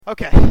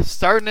Okay,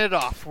 starting it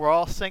off. We're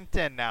all synced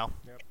in now.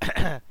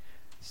 Yep.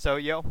 So,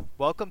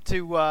 welcome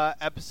to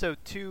episode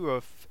 2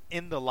 of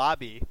In the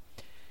Lobby.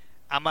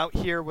 I'm out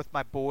here with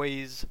my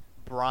boys,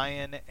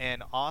 Brian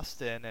and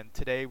Austin, and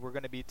today we're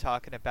going to be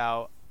talking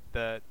about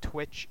the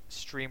Twitch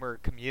streamer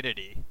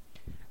community.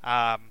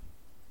 A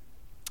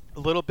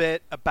little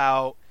bit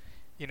about,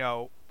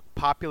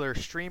 popular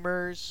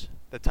streamers,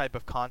 the type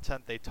of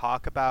content they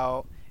talk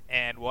about,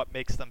 and what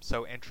makes them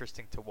so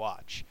interesting to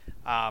watch.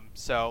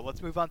 So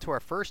let's move on to our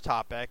first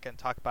topic and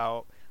talk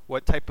about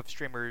what type of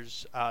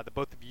streamers the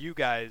both of you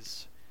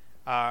guys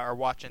are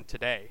watching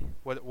today.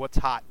 What's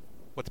hot?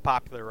 What's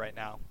popular right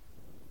now?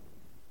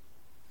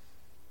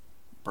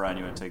 Brian,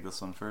 you want to take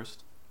this one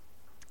first?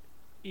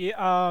 Yeah,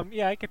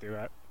 I could do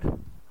that.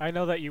 I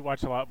know that you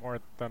watch a lot more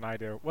than I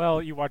do.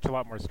 Well, you watch a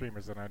lot more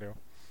streamers than I do.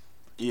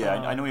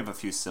 Yeah, I know we have a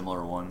few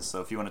similar ones,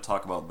 so if you want to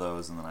talk about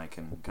those, and then I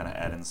can kind of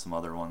add in some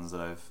other ones that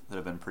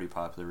have been pretty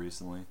popular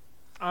recently.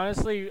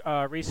 Honestly,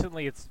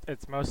 recently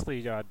it's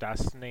mostly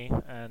Destiny,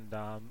 and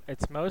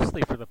it's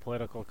mostly for the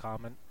political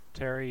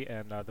commentary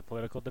and the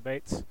political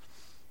debates.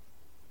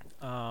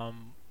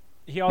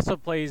 He also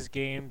plays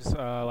games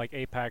like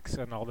Apex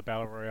and all the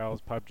battle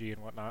royales, PUBG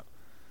and whatnot.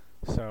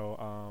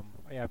 So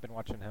yeah, I've been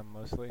watching him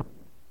mostly.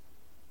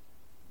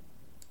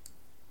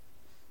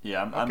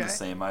 Yeah, I'm the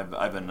same.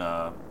 I've been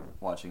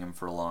watching him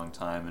for a long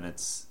time, and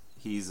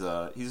he's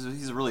a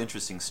really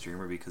interesting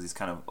streamer because he's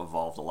kind of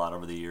evolved a lot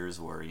over the years.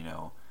 Where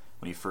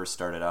when he first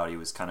started out, he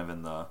was kind of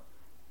in the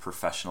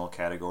professional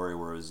category,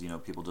 where it was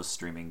people just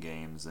streaming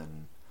games,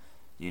 and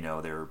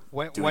they're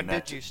when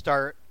did you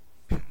start?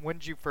 When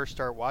did you first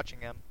start watching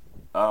him?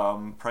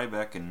 Probably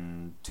back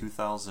in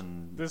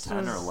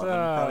 2010 or 11.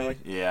 Probably.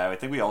 Yeah, I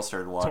think we all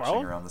started watching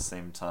 12? around the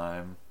same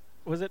time.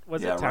 Was it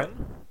 10? Right.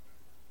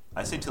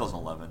 I say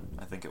 2011.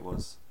 I think it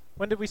was.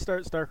 When did we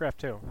start StarCraft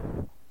 2?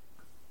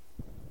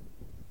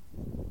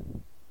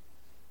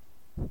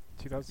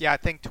 2000? Yeah, I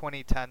think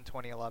 2010,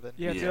 2011.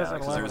 Yeah, because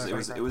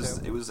 2011.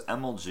 it was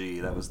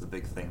MLG. That was the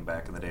big thing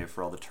back in the day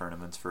for all the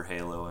tournaments for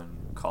Halo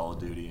and Call of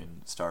Duty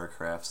and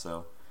StarCraft.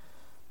 So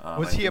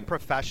was he a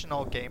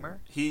professional gamer?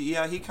 He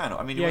kind of.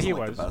 I mean, he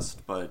wasn't the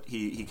best, but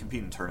he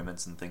competed in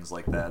tournaments and things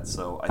like that.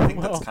 So I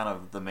think that's kind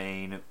of the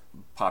main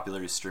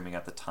popularity of streaming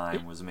at the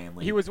time was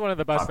mainly. He was one of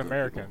the best popular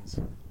Americans,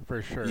 people.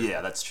 for sure.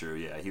 Yeah, that's true.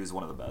 Yeah, he was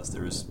one of the best. He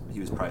was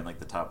probably in like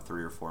the top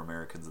 3 or 4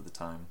 Americans at the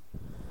time.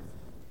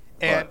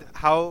 And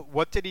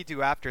what did he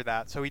do after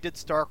that? So he did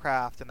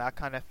StarCraft, and that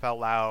kind of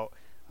fell out.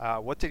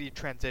 What did he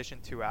transition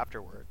to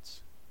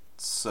afterwards?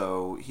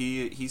 So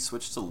he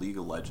switched to League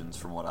of Legends,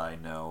 from what I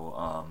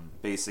know.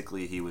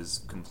 Basically, he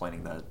was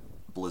complaining that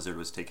Blizzard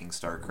was taking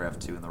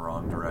StarCraft 2 in the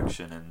wrong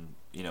direction, and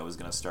was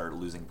going to start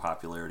losing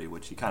popularity,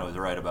 which he kind of was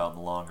right about in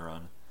the long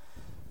run.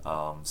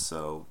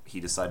 So he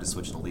decided to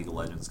switch to League of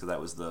Legends because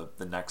that was the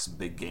next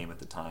big game at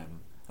the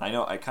time. And I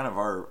know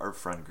our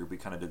friend group, we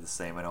kind of did the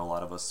same. I know a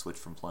lot of us switched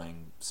from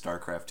playing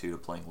StarCraft 2 to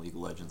playing League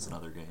of Legends and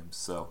other games.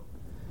 So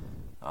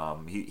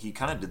he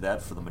kind of did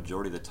that for the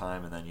majority of the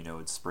time, and then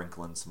would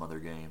sprinkle in some other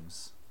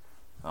games,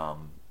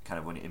 kind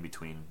of when in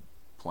between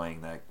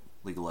playing that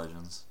League of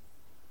Legends.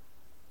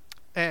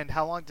 And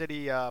how long did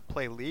he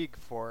play League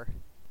for?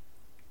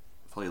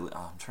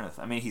 I'm trying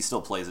to. I mean, he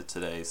still plays it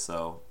today,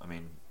 so I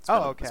mean, it's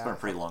been a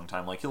pretty long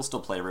time. Like he'll still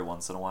play every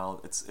once in a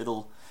while. It's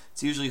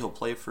usually he'll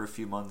play for a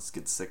few months,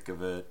 get sick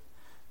of it,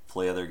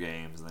 play other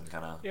games, and then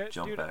kind of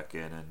jump back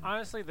in. And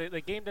honestly, the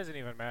game doesn't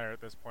even matter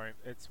at this point.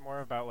 It's more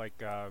about like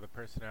the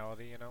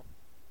personality,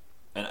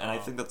 And I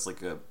think that's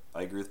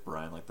I agree with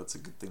Brian. Like that's a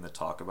good thing to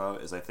talk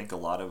about. Is I think a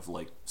lot of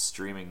like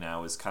streaming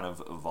now is kind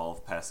of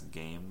evolved past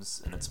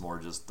games, and it's more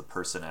just the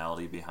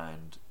personality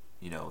behind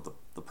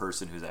the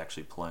person who's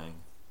actually playing.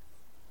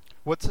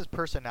 What's his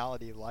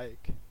personality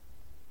like?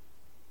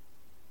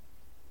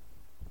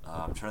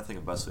 I'm trying to think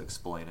of the best way to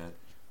explain it.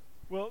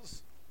 Well,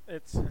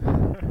 it's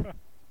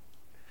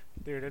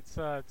dude, it's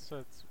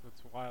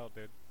wild,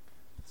 dude.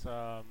 It's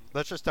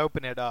Let's just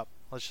open it up.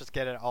 Let's just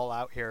get it all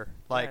out here.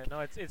 Like, yeah, no,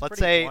 it's let's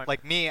say, blunt.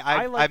 like me,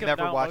 I've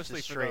never watched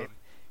the stream.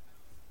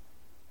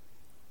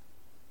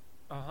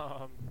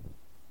 I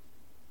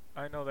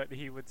know that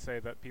he would say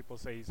that people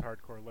say he's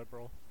hardcore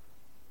liberal.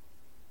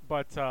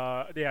 But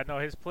yeah, no,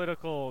 his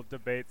political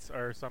debates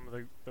are some of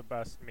the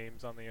best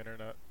memes on the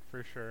internet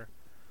for sure.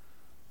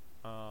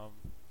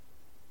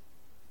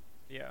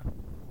 Yeah.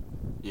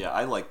 Yeah,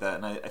 I like that,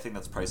 and I think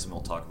that's probably something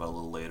we'll talk about a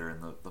little later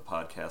in the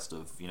podcast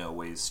of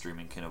ways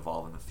streaming can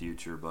evolve in the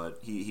future. But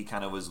he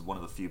kind of was one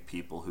of the few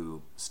people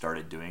who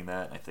started doing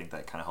that, and I think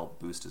that kind of helped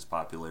boost his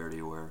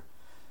popularity. Where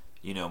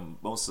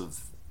most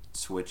of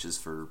Twitch is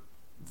for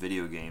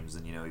video games,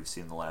 and you've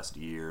seen the last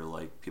year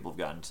like people have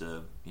gotten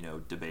to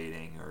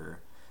debating or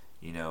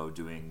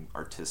doing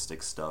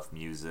artistic stuff,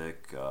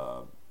 music,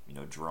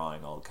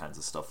 drawing, all kinds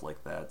of stuff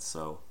like that.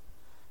 So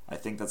I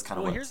think that's kind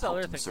of what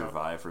helped him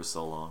survive for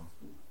so long.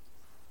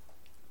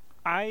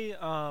 I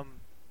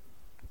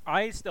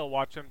still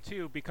watch him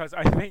too because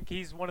I think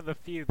he's one of the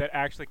few that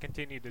actually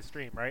continued to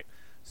stream, right?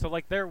 So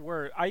like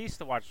I used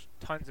to watch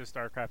tons of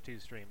StarCraft 2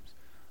 streams.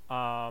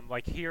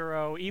 like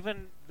Hero,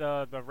 even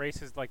the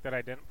races like that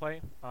I didn't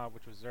play,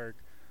 which was Zerg,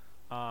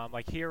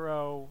 like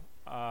Hero,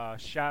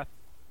 Sheth,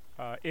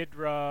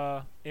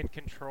 Idra, In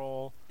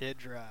Control,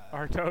 Idra.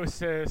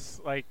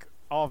 Artosis, like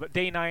all of it.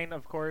 Day 9,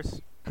 of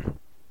course.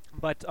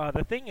 But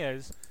the thing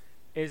is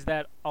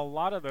that a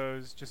lot of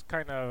those just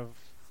kind of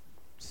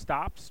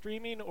stopped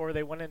streaming, or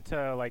they went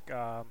into like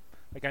I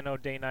know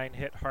Day 9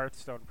 hit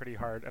Hearthstone pretty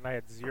hard, and I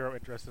had zero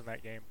interest in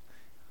that game.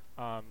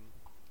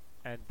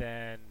 And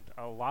then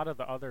a lot of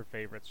the other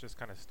favorites just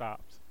kind of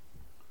stopped.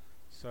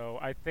 So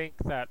I think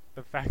that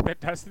the fact that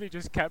Destiny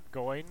just kept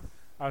going,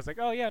 I was like,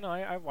 oh yeah, no,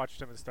 I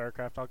watched him in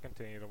StarCraft. I'll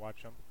continue to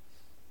watch him.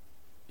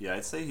 Yeah,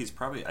 I'd say he's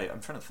probably, I'm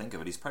trying to think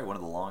of it, he's probably one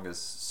of the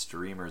longest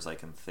streamers I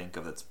can think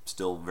of that's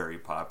still very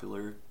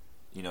popular.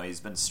 You know, he's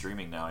been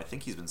streaming now. I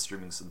think he's been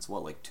streaming since,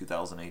 what, like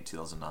 2008,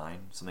 2009?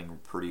 Something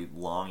pretty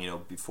long, you know,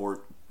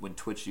 before, when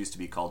Twitch used to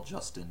be called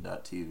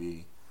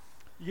Justin.tv.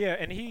 Yeah,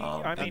 and he,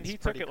 I mean, That's he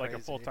took pretty it like a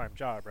crazy. full-time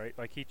job, right?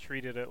 Like, he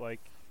treated it like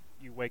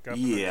you wake up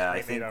Yeah, and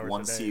I think 8 hours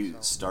once a day, he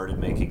so. started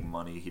making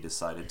money, he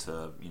decided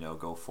to, you know,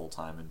 go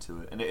full-time into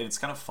it. And it's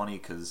kind of funny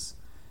because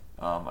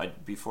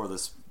before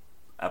this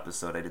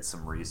episode, I did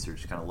some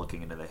research kind of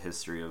looking into the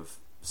history of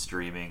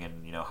streaming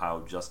and, you know,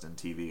 how Justin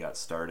TV got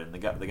started. And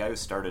the guy who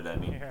started it, I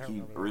mean, Yeah, I he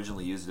remember that.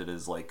 originally used it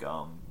as like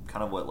kind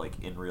of what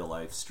like in real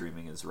life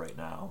streaming is right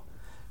now,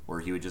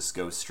 where he would just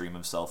go stream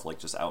himself like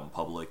just out in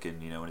public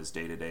and, you know, in his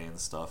day-to-day and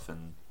stuff.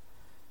 And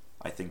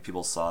I think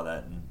people saw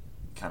that and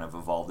kind of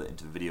evolved it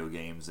into video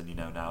games, and, you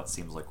know, now it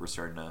seems like we're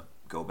starting to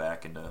go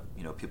back into,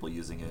 you know, people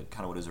using it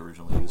kind of what it was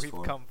originally used We've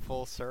for. come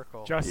full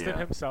circle. Justin Yeah.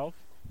 himself.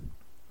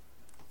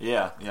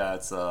 Yeah,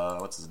 it's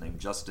what's his name?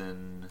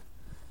 Justin.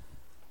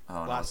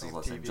 Oh no, what's his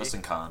last name? TV.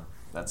 Justin Kahn.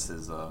 That's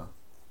his.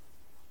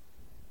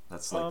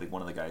 That's like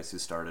one of the guys who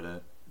started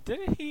it.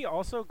 Didn't he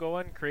also go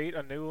and create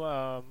a new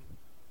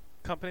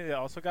company that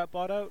also got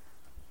bought out?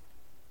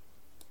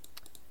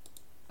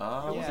 Or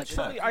was Yeah, it didn't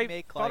something? he I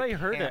make, thought like, I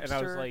heard it and I was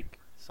hamster like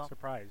some-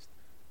 surprised.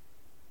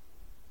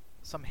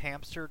 Some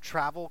hamster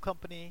travel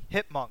company,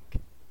 Hitmonk.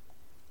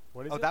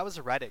 What is Oh, it? that was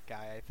a Reddit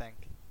guy, I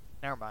think.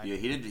 Never mind. Yeah,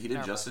 he did Never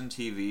mind. Justin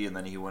TV, and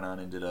then he went on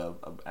and did a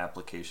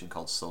application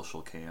called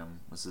Social Cam.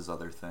 Was his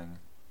other thing?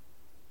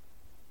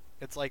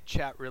 It's like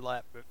chat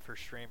roulette, but for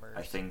streamers.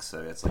 I think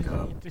so. It's like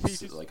a Did he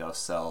just- like a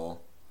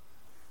cell.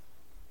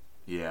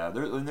 Yeah,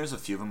 there's a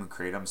few of them who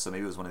create them, so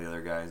maybe it was one of the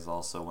other guys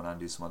also went on to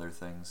do some other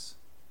things.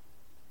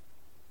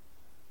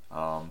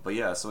 But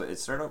yeah, so it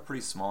started out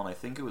pretty small, and I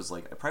think it was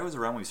like, it probably was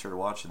around when we started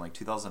watching, like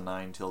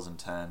 2009,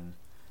 2010.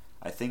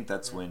 I think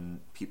that's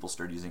when people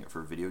started using it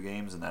for video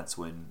games, and that's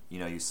when, you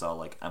know, you saw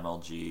like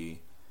MLG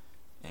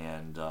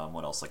and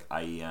what else, like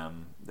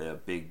IEM, the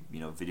big, you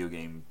know, video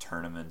game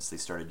tournaments. They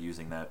started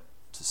using that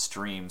to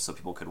stream so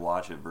people could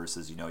watch it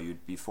versus, you know, you'd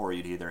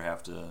either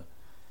have to,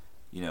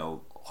 you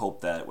know,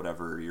 hope that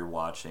whatever you're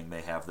watching,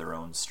 they have their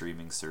own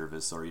streaming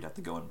service, or you'd have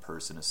to go in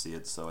person to see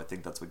it. So I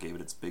think that's what gave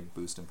it its big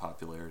boost in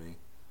popularity.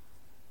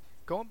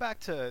 Going back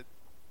to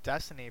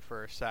Destiny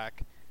for a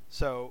sec,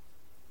 so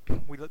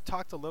we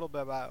talked a little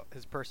bit about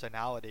his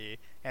personality,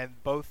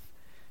 and both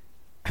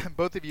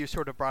of you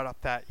sort of brought up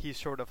that he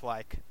sort of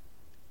like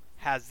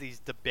has these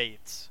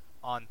debates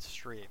on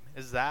stream.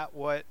 Is that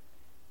what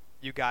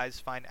you guys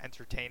find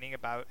entertaining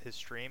about his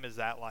stream? Is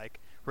that like,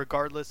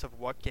 regardless of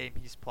what game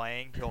he's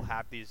playing, he'll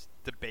have these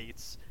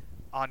debates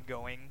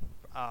ongoing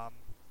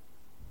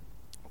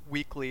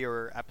weekly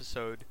or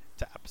episode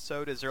to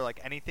episode? Is there like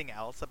anything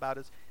else about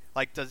his,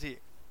 like, does he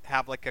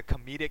have like a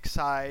comedic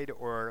side,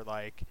 or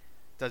like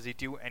does he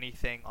do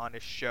anything on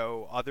his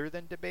show other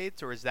than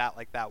debates, or is that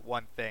like that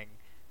one thing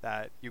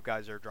that you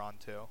guys are drawn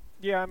to?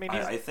 Yeah, I mean,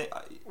 he's, I think.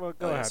 well,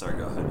 go ahead. Sorry,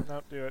 go ahead.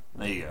 No, do it.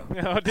 There you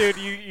go. No, dude,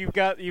 you've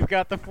got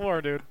the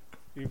floor, dude.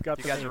 You've got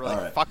You the guys are floor. really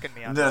Alright. fucking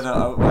me on No, this.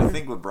 no. I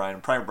think with Brian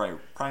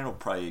will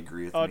probably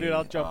agree with me. Oh, dude,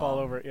 I'll jump all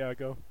over it. Yeah,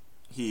 go.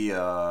 He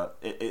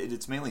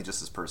it's mainly just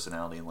his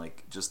personality and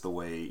like just the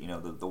way, you know,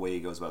 the way he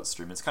goes about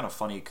streaming. It's kind of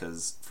funny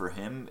because for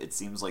him it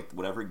seems like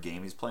whatever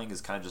game he's playing is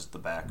kind of just the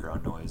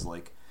background noise.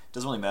 Like, it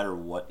doesn't really matter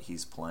what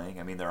he's playing.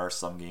 I mean, there are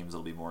some games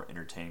that'll be more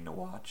entertaining to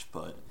watch,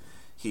 but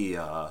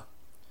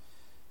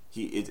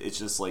it's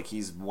just like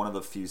he's one of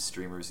the few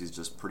streamers who's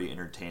just pretty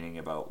entertaining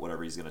about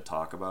whatever he's going to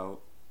talk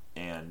about.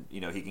 And,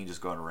 you know, he can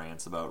just go on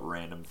rants about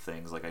random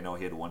things. Like, I know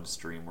he had one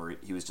stream where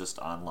he was just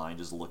online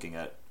just looking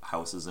at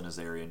houses in his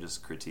area and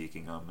just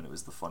critiquing them, and it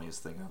was the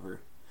funniest thing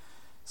ever.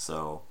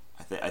 So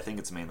I think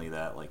it's mainly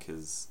that, like,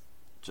 he's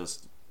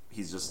just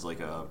like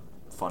a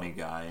funny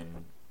guy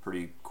and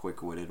pretty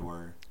quick-witted,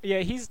 where Yeah,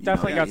 he's you know,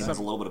 definitely he got knows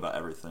some. a little bit about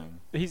everything.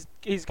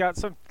 He's got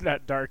some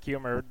that dark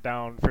humor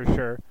down for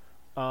sure.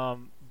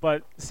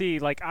 But see,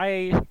 like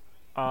I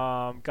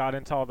got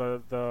into all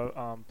the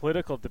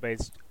political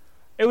debates.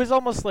 It was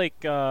almost like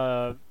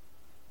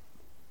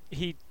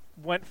he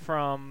went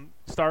from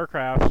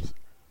StarCraft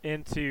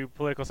into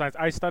political science.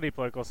 I studied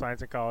political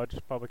science in college,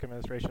 public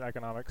administration,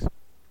 economics.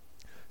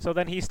 So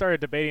then he started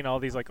debating all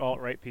these like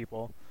alt-right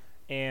people.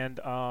 And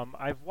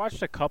I've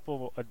watched a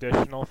couple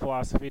additional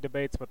philosophy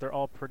debates, but they're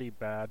all pretty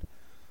bad.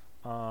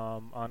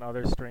 on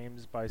other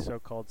streams by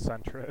so-called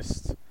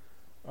centrists.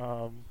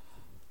 Um,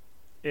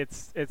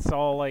 it's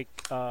all like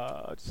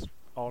just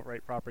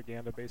alt-right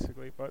propaganda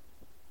basically, but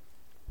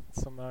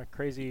some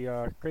crazy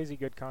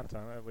good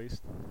content at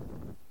least.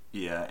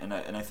 Yeah, and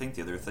I think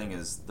the other thing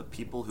is the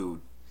people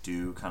who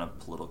do kind of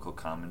political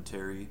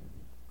commentary,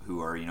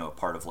 who are a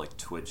part of like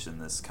Twitch in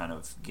this kind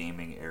of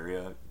gaming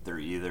area, they're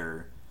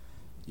either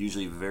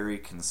usually very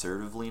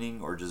conservative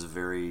leaning or just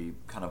very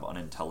kind of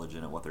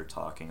unintelligent at what they're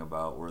talking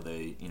about, where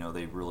they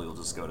really will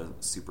just go to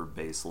super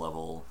base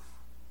level,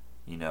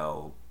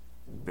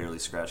 barely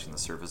scratching the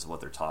surface of what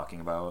they're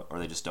talking about, or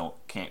they just don't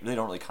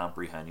really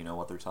comprehend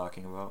what they're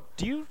talking about.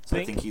 Do you So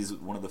think... I think he's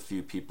one of the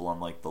few people on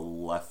like the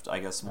left, I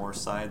guess, more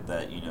side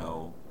that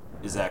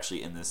is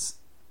actually in this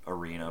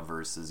arena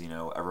versus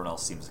everyone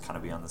else seems to kind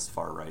of be on this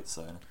far right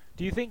side.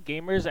 Do you think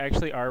gamers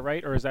actually are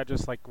right, or is that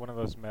just like one of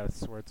those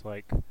myths where it's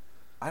like...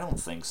 I don't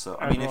think so.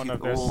 I mean,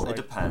 it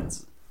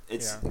depends.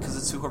 It's Yeah. because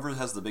it's whoever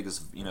has the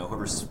biggest,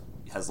 whoever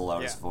has the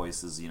loudest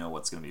voice is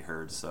what's going to be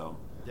heard. So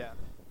Yeah.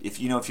 if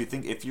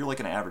if you're like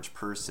an average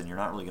person, you're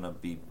not really going to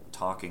be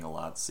talking a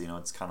lot. So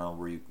it's kind of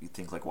where you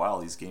think like,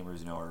 wow, these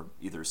gamers are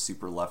either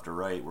super left or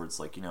right, where it's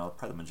like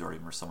probably the majority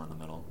of them are somewhere in the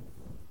middle.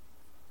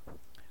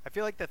 I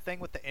feel like the thing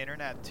with the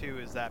internet too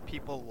is that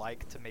people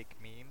like to make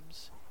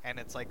memes, and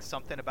it's like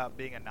something about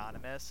being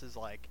anonymous is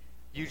like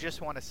you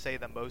just want to say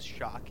the most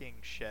shocking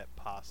shit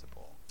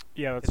possible.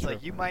 Yeah, that's It's true.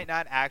 like you might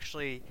not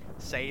actually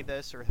say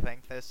this or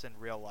think this in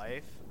real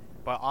life,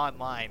 but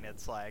online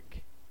it's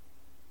like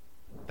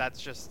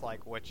that's just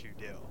like what you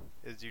do,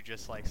 is you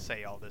just like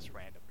say all this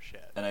random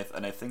shit. And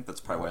I think that's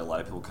probably why a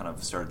lot of people kind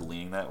of started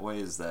leaning that way,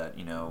 is that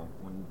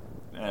when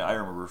I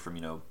remember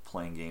from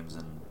playing games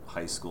in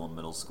high school and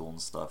middle school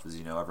and stuff, is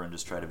everyone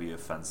just tried to be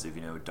offensive,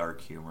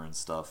 dark humor and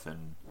stuff,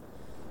 and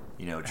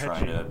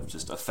trying to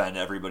just offend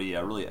everybody. Yeah,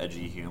 really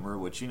edgy humor,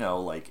 which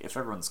like if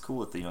everyone's cool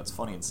with it, it's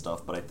funny and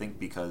stuff. But I think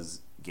because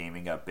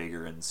gaming got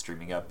bigger and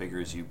streaming got bigger,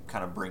 is you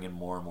kind of bring in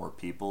more and more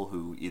people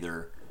who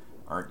either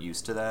aren't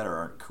used to that or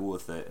aren't cool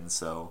with it, and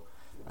so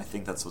I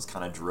think that's what's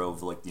kind of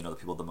drove like the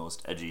people with the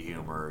most edgy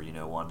humor,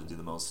 wanted to do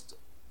the most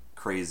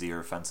crazy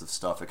or offensive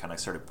stuff. It kind of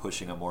started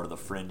pushing them more to the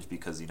fringe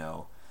because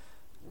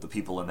the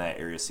people in that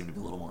area seem to be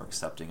a little more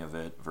accepting of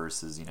it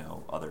versus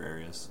other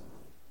areas.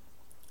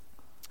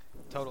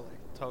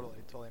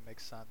 Totally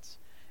makes sense.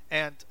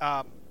 And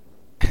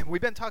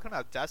we've been talking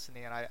about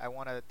Destiny, and I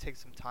want to take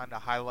some time to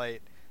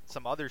highlight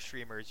some other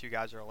streamers you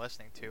guys are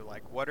listening to.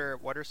 Like, what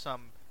are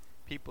some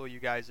people you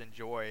guys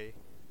enjoy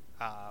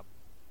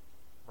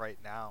right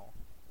now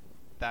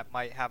that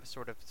might have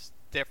sort of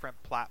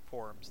different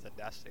platforms than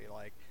Destiny?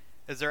 Like,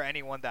 is there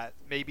anyone that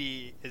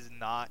maybe is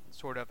not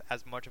sort of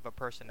as much of a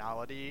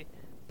personality,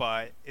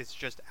 but it's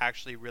just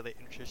actually really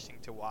interesting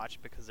to watch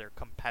because they're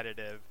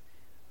competitive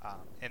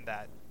in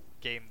that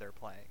game they're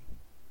playing?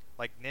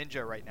 Like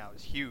Ninja right now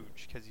is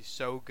huge because he's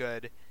so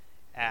good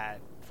at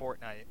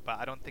Fortnite, but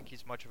I don't think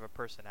he's much of a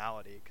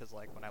personality because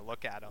like when I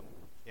look at him,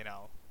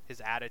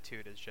 his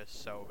attitude is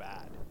just so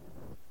bad.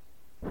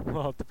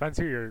 Well, it depends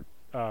who you're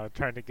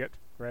trying to get,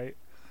 right?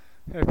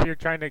 If you're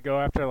trying to go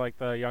after like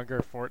the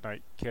younger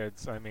Fortnite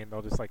kids, I mean,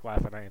 they'll just like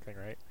laugh at anything,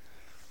 right?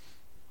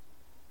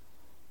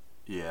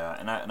 Yeah,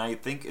 and I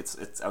think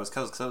it's I was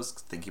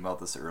thinking about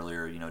this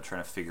earlier,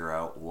 trying to figure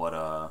out what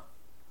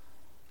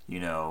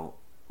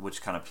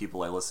which kind of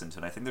people I listen to,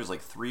 and I think there's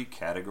like three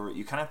categories.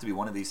 You kind of have to be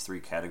one of these three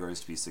categories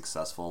to be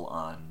successful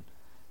on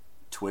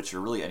Twitch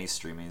or really any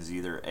streaming. Is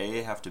either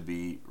A, have to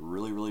be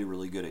really, really,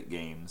 really good at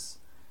games,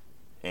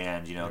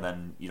 and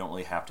then you don't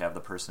really have to have the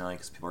personality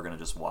because people are going to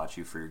just watch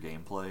you for your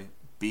gameplay.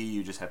 B,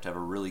 you just have to have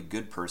a really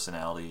good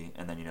personality,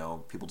 and then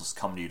people just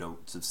come to you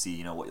to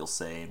see what you'll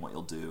say and what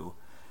you'll do.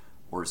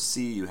 Or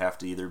C, you have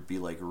to either be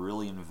like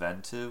really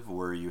inventive,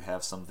 where you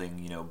have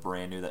something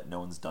brand new that no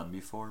one's done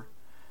before.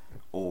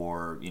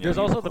 Or there's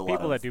you also put the a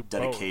people lot of that do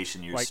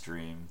dedication both. to your Like,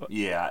 stream.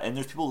 Yeah, and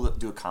there's people that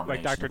do a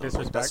combination. Like Dr. of those.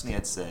 Like Disrespect. Destiny,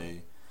 I'd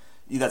say.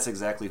 Yeah, that's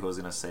exactly who I was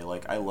gonna say.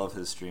 Like I love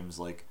his streams.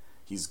 Like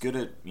he's good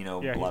at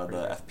a lot of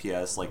the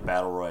FPS like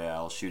battle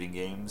royale shooting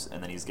games,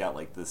 and then he's got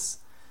like this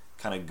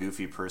kind of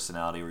goofy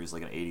personality where he's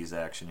like an '80s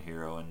action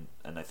hero,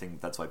 and I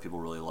think that's why people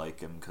really like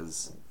him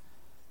because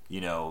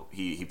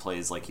he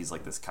plays like he's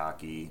like this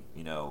cocky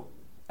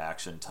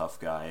action tough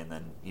guy, and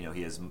then he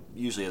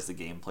usually has the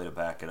gameplay to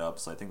back it up.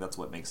 So I think that's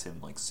what makes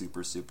him like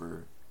super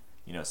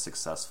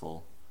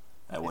successful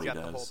at what he does.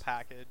 He's got the whole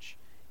package.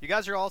 You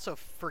guys are also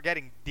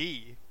forgetting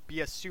D. Be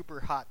a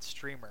super hot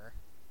streamer.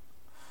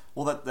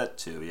 Well, that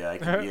too. Yeah,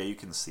 yeah, you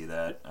can see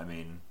that. I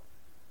mean,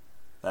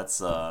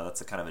 that's a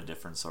kind of a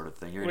different sort of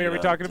thing. Wait, are we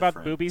talking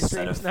about booby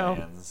streams now?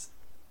 Fans.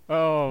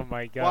 Oh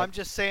my god. Well, I'm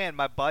just saying,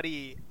 my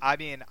buddy. I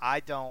mean, I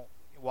don't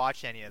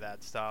watch any of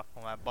that stuff.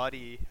 Well, my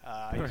buddy,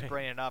 he was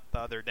bringing it up the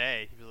other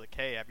day. He was like,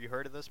 "Hey, have you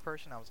heard of this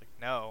person?" I was like,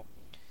 "No."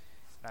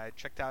 And I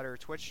checked out her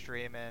Twitch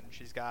stream, and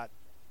she's got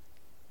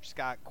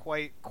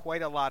quite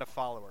a lot of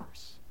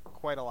followers,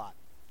 quite a lot,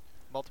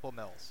 multiple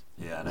mils.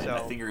 Yeah, and I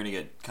think you're gonna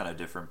get kind of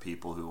different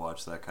people who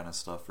watch that kind of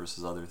stuff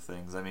versus other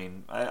things. I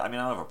mean, I don't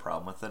have a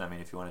problem with it. I mean,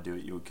 if you want to do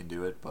it, you can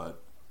do it,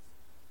 but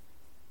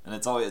And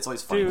it's always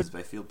funny Dude. because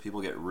I feel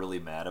people get really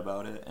mad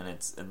about it,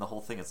 and the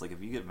whole thing. It's like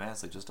if you get mad,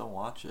 it's like just don't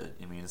watch it.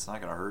 I mean, it's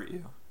not gonna hurt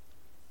you.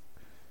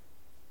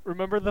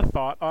 Remember the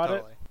thought audit?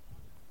 Totally.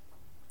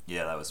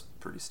 Yeah, that was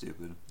pretty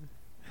stupid.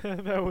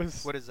 That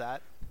was. What is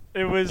that?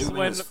 It was It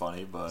when. was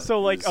funny, but So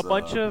it like was, a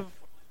bunch of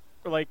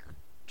like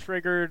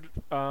triggered,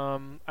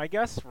 I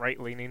guess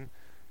right-leaning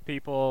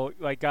people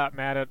like got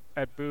mad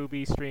at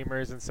booby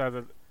streamers and said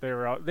that they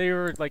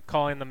were like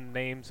calling them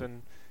names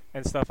and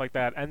stuff like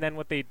that. And then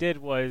what they did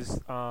was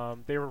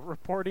they were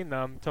reporting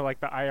them to like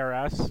the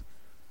IRS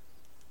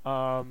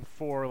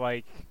for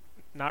like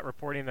not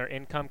reporting their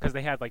income because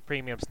they had like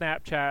premium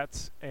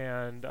Snapchats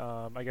and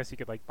I guess you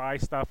could like buy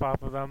stuff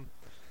off of them.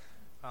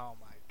 Oh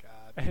my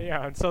god.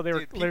 Yeah, and so they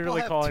were Dude,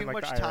 literally people calling have too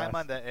like much the time IRS.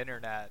 on the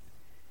internet.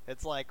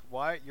 It's like,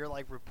 why you're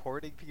like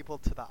reporting people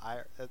to the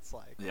IR? It's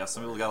like, yeah,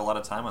 some people got a lot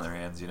of time on their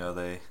hands. You know,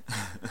 they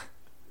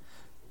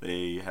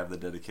they have the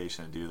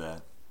dedication to do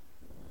that.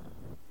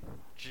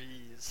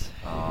 jeez.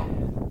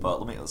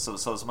 But so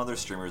some other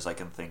streamers I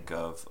can think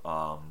of.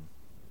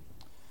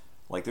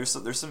 Like there's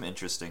some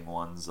interesting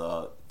ones.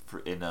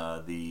 In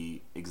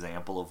the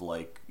example of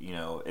like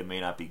it may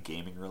not be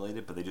gaming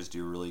related, but they just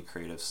do really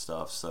creative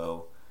stuff.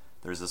 So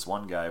there's this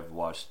one guy I've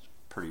watched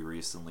pretty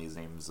recently. His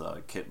name's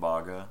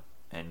Kitbaga,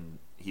 and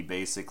he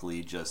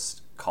basically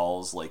just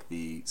calls like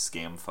the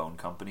scam phone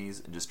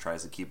companies and just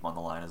tries to keep them on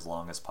the line as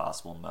long as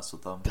possible and mess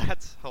with them.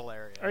 That's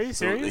hilarious. Are you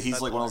So serious? he's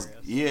That's like one of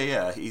hilarious.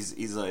 those. Yeah.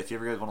 He's if you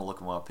ever guys want to look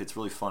him up, it's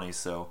really funny.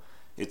 So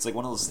it's like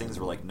one of those things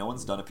where like no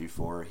one's done it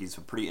before. He's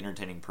a pretty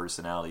entertaining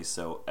personality.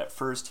 So at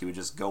first he would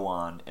just go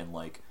on and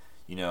like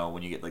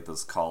when you get like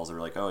those calls, they're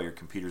like, oh, your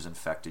computer's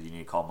infected. You need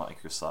to call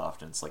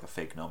Microsoft, and it's like a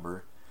fake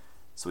number.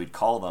 So he'd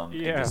call them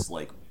and just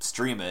like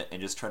stream it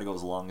and just try to go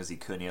as long as he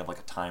could. And he'd have like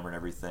a timer and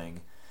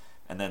everything.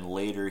 And then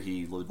later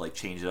he would like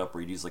change it up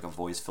where he'd use like a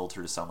voice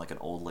filter to sound like an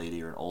old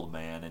lady or an old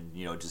man, and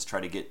just try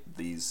to get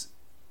these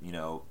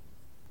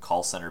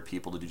call center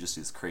people to do just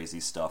this crazy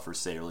stuff or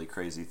say really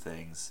crazy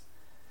things.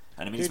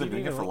 And I mean, he's Dude, been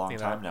you doing it need for a to long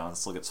link me time that. now and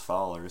still gets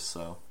followers.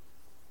 So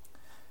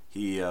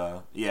he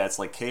it's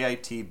like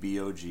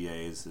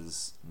Kitboga is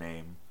his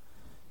name.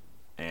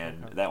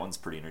 And Okay. that one's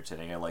pretty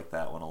entertaining. I like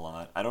that one a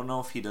lot. I don't know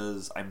if he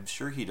does. I'm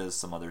sure he does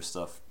some other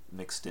stuff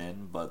mixed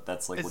in, but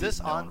that's like Is what this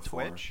he's known on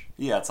for. Twitch?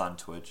 Yeah, it's on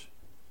Twitch.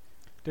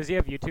 Does he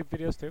have YouTube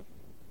videos too?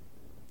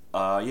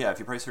 Yeah, if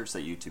you probably search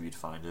that YouTube, you'd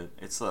find it.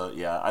 It's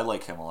I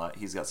like him a lot.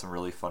 He's got some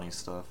really funny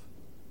stuff.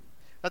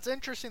 That's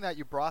interesting that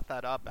you brought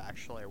that up,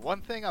 actually.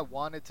 One thing I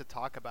wanted to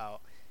talk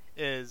about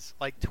is,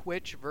 like,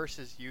 Twitch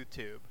versus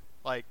YouTube.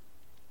 Like,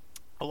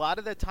 a lot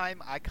of the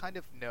time, I kind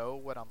of know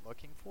what I'm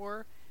looking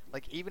for.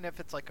 Like, even if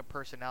it's, like, a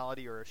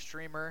personality or a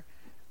streamer,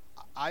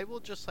 I will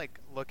just, like,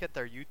 look at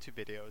their YouTube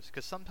videos.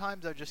 Because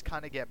sometimes I just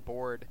kind of get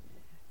bored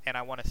and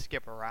I want to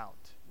skip around.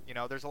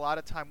 There's a lot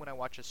of time when I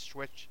watch a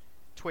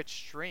Twitch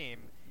stream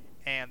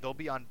and they'll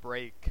be on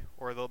break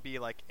or they'll be,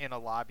 like, in a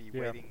lobby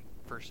waiting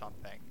for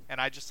something, and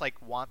I just like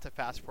want to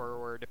fast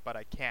forward but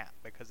I can't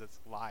because it's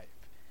live.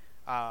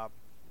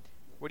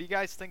 What do you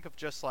guys think of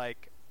just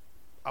like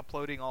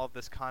uploading all of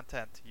this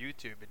content to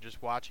YouTube and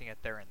just watching it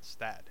there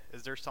instead?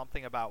 Is there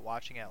something about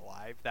watching it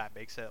live that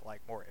makes it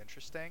like more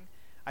interesting?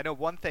 I know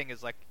one thing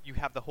is like you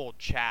have the whole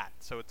chat,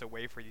 so it's a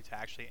way for you to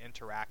actually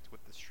interact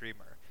with the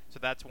streamer, so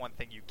that's one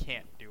thing you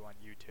can't do on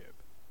YouTube.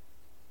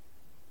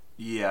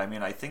 Yeah, I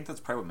mean, I think that's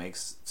probably what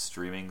makes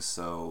streaming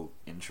so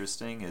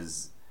interesting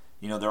is,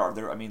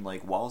 there. I mean,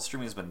 like while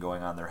streaming has been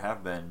going on, there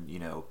have been,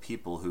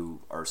 people who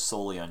are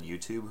solely on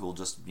YouTube who will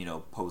just,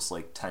 post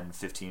like 10,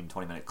 15,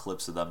 20-minute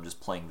clips of them just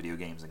playing video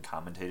games and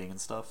commentating and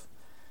stuff.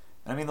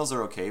 And I mean, those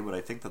are okay, but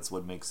I think that's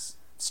what makes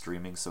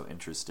streaming so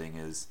interesting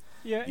is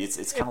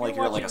it's kind of like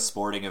you're at like a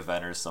sporting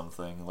event or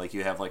something. Like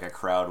you have like a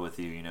crowd with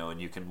you,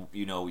 and you can,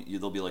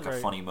 there'll be like a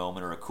funny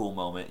moment or a cool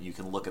moment. You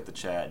can look at the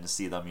chat and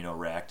see them,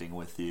 reacting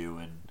with you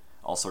and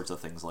all sorts of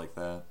things like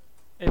that.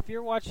 If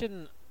you're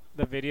watching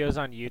the videos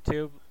on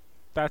YouTube,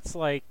 that's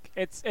like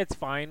it's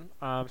fine,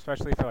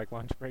 especially for like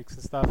lunch breaks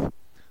and stuff.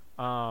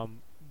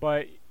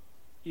 But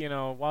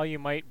while you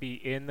might be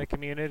in the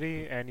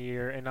community and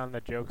you're in on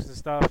the jokes and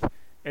stuff,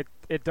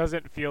 it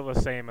doesn't feel the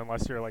same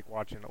unless you're like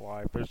watching it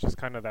live. There's just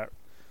kind of that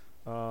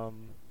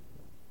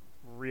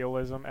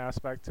realism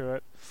aspect to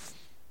it.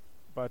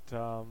 But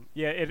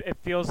it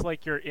feels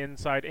like you're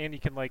inside, and you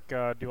can like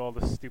do all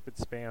the stupid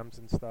spams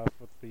and stuff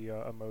with the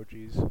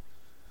emojis,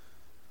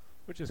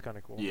 which is kind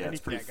of cool. Yeah, And it's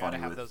you pretty gotta funny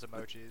have with those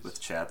emojis.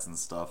 with chats and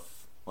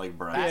stuff. Like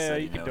Brian yeah,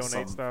 said, you can donate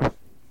some, stuff.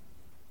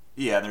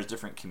 Yeah, and there's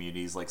different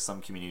communities. Like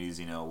some communities,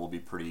 will be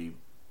pretty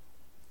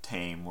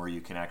tame, where you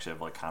can actually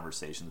have like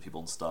conversations with people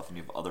and stuff, and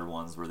you have other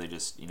ones where they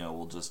just,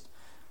 will just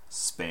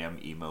spam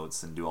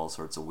emotes and do all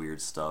sorts of weird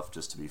stuff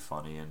just to be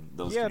funny, and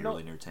those can be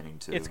really entertaining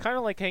too. It's kind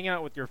of like hanging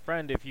out with your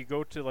friend. If you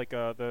go to like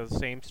the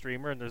same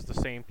streamer and there's the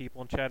same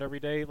people in chat every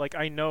day, like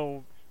I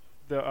know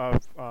the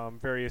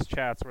various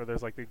chats where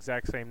there's like the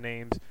exact same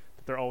names,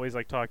 but they're always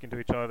like talking to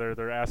each other.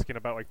 They're asking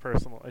about like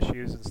personal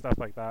issues and stuff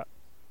like that,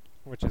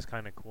 which is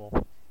kind of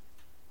cool.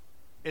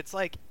 It's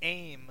like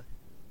AIM,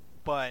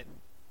 but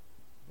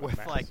with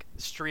mass. like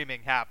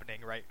streaming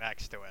happening right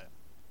next to it.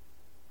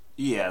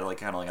 Yeah, like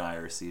kind of like an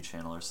IRC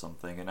channel or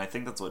something. And I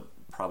think that's what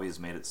probably has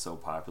made it so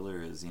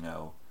popular is,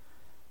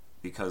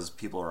 because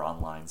people are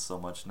online so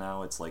much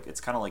now, it's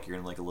kind of like you're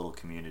in like a little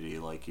community.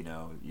 Like,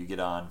 you get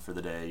on for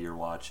the day, you're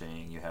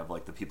watching, you have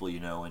like the people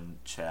in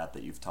chat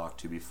that you've talked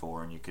to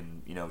before, and you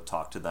can,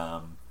 talk to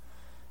them.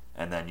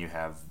 And then you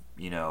have,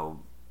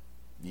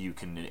 you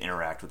can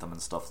interact with them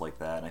and stuff like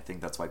that. And I think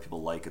that's why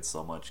people like it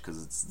so much,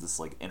 because it's this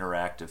like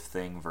interactive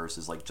thing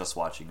versus like just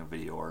watching a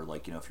video or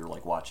like, if you're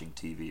like watching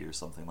TV or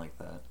something like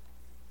that.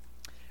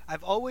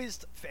 I've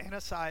always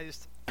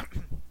fantasized. Well,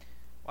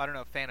 I don't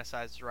know if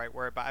 "fantasize" is the right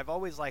word, but I've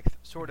always like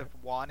sort of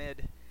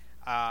wanted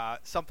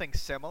something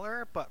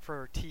similar, but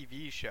for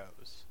TV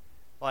shows.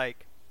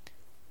 Like,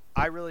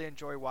 I really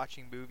enjoy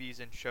watching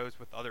movies and shows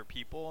with other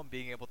people and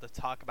being able to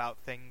talk about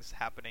things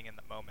happening in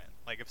the moment.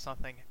 Like, if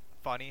something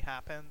funny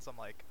happens, I'm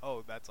like,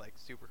 oh, that's like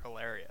super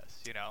hilarious,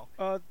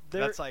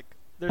 That's like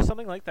There's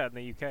something like that in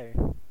the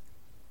UK.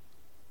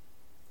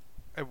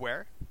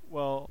 Where?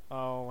 Well,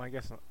 I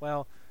guess not.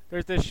 Well,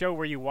 there's this show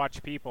where you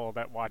watch people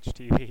that watch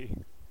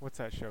TV. What's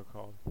that show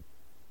called?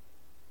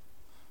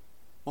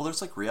 Well,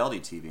 there's like reality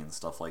TV and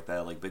stuff like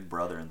that, like Big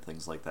Brother and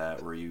things like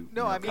that, where you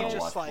No, I mean, kind of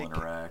just watch people like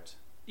interact.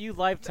 You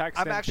live text.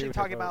 I'm them actually too to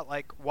talking vote. about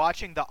like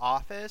watching The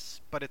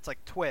Office, but it's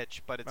like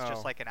Twitch, but it's Oh.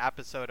 just like an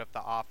episode of The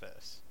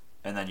Office.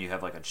 And then you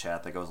have like a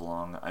chat that goes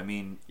along. I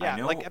mean, Yeah, I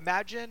know. like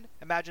imagine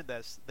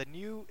this: the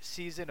new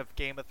season of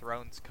Game of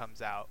Thrones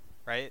comes out,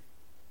 right?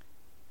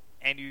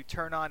 And you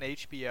turn on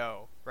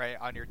HBO, right,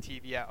 on your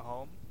TV at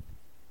home,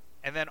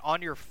 and then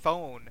on your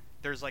phone,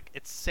 there's like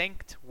it's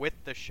synced with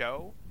the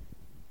show.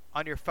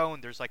 On your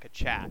phone, there's like a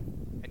chat,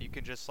 and you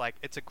can just like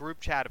it's a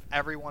group chat of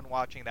everyone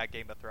watching that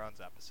Game of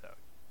Thrones episode.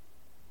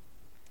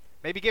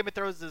 Maybe Game of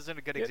Thrones isn't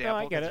a good Yeah, no, example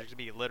I get because it. there's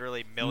gonna be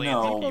literally millions No,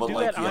 of People people. but, do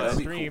like, that yeah, on that'd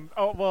be stream.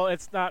 Oh well,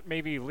 it's not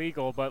maybe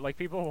legal, but like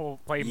people will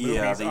play movies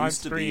yeah, they on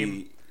used stream. to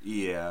be.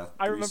 Yeah,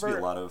 I there used to be a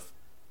remember- lot of.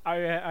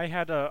 I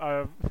had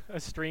a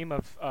stream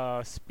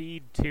of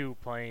Speed 2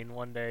 playing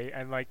one day,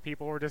 and like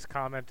people were just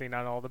commenting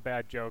on all the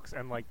bad jokes,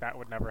 and like that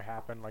would never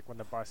happen, like when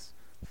the bus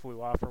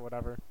flew off or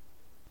whatever.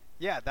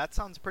 Yeah, that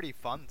sounds pretty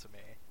fun to me.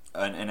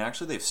 And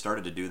actually, they've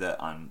started to do that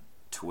on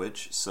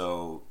Twitch.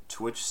 So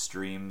Twitch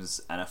streams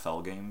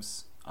NFL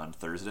games on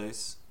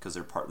Thursdays because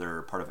they're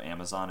part of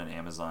Amazon, and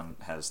Amazon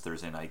has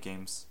Thursday night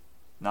games.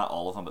 Not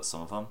all of them, but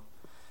some of them.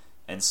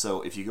 And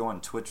so if you go on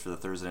Twitch for the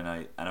Thursday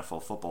night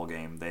NFL football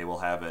game, they will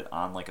have it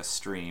on like a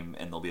stream,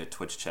 and there'll be a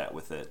Twitch chat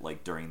with it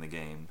like during the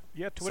game.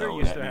 Yeah, Twitter So,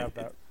 used I to mean, have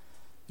that.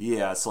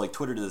 Yeah, so like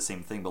Twitter did the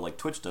same thing, but like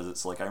Twitch does it.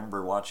 So like I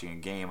remember watching a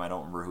game, I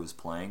don't remember who was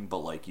playing, but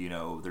like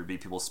there'd be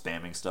people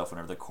spamming stuff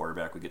whenever the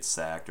quarterback would get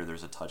sacked or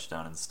there's a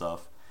touchdown and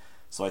stuff.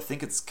 So I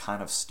think it's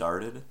kind of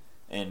started,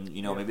 and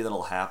Yeah. maybe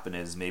that'll happen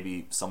is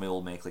maybe somebody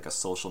will make like a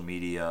social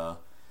media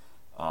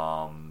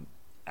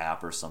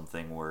app or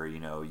something where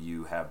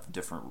you have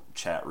different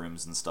chat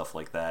rooms and stuff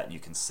like that, and you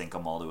can sync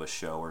them all to a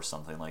show or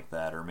something like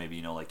that, or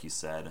maybe like you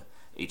said,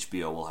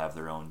 HBO will have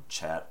their own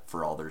chat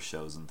for all their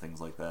shows and things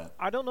like that.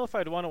 I don't know if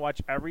I'd want to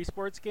watch every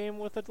sports game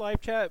with a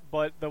live chat,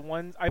 but the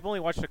ones I've only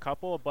watched a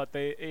couple, but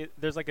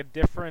there's like a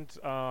different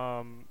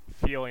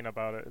feeling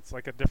about it. It's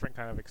like a different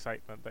kind of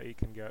excitement that you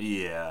can get.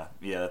 Yeah,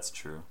 that's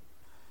true.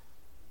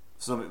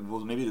 So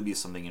maybe it'll be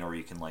something where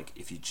you can like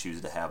if you choose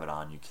to have it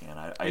on, you can.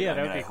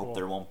 I hope cool.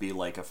 there won't be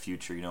like a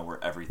future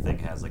where everything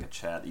has like a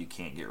chat that you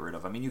can't get rid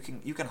of. I mean, you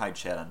can hide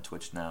chat on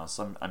Twitch now,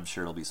 so I'm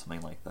sure it'll be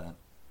something like that.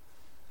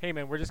 Hey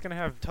man, we're just gonna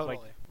have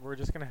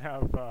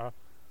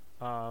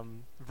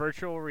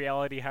virtual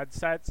reality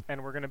headsets,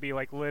 and we're gonna be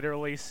like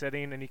literally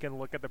sitting, and you can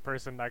look at the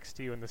person next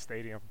to you in the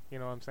stadium. You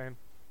know what I'm saying?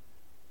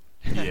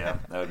 Yeah,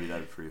 that'd be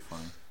pretty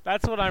funny.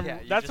 That's what I'm.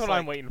 Yeah, you that's just, what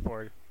I'm like- waiting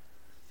for.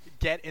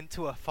 Get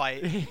into a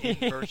fight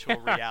in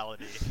virtual Yeah.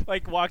 reality.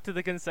 Like walk to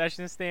the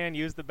concession stand,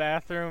 use the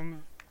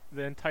bathroom,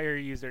 the entire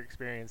user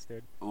experience,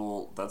 dude.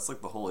 Well, that's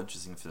like the whole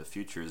interesting for the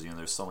future is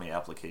there's so many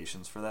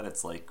applications for that.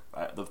 It's like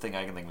the thing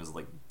I can think of is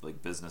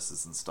like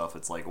businesses and stuff.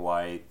 It's like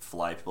why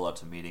fly people out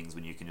to meetings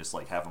when you can just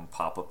like have them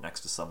pop up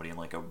next to somebody in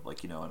like an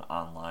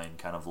online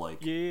kind of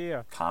like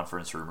Yeah.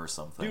 conference room or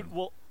something. Dude,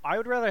 well, I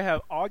would rather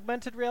have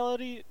augmented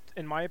reality.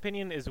 In my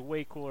opinion, is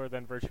way cooler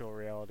than virtual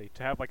reality.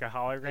 To have like a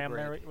hologram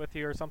there Agreed. with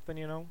you or something,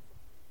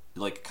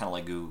 Like kind of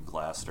like Google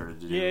Glass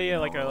started to do. Yeah, you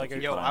like know, a- like you a-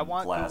 Yo, put I on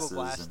want Google glasses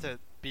Glass and- to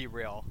be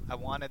real. I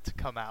want it to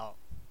come out.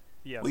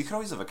 Yes. Well, you could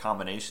always have a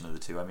combination of the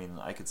two. I mean,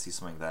 I could see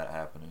something like that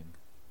happening.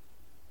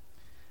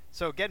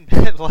 So getting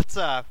let's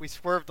we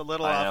swerved a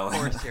little I off know.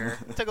 course here.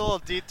 Took a little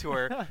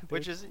detour, Dude.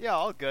 which is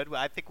all good.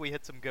 I think we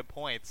hit some good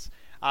points.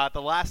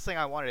 The last thing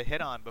I wanted to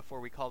hit on before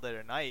we called it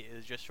a night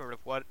is just sort of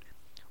what,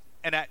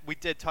 and we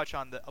did touch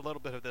on a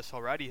little bit of this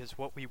already, is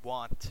what we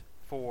want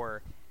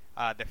for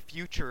the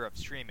future of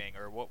streaming,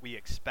 or what we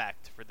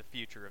expect for the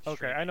future of Okay,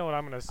 streaming. I know what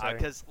I'm gonna say.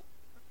 Because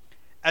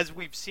as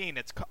we've seen,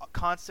 it's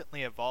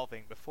constantly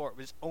evolving. Before it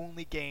was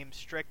only games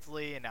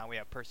strictly, and now we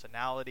have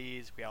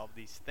personalities. We have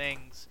these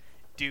things,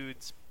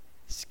 dudes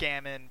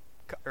scamming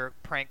or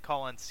prank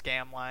calling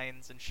scam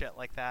lines and shit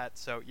like that.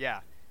 So yeah,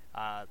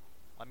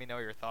 Let me know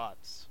your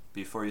thoughts.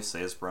 Before you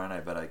say this, Brian,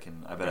 I bet I'm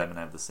gonna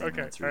have the same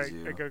Okay, answer as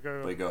alright, you.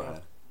 go. But go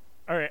ahead.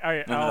 All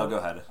right. No, go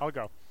ahead. I'll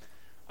go.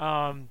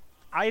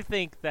 I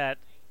think that.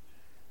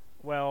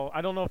 Well, I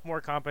don't know if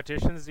more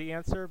competition is the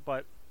answer,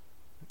 but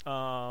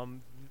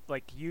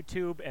like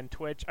YouTube and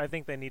Twitch, I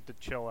think they need to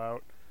chill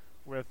out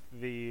with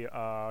the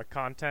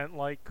content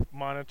like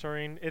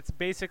monitoring. It's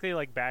basically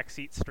like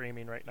backseat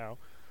streaming right now,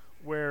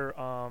 where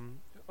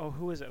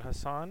who is it?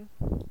 Hassan?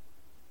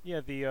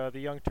 Yeah, the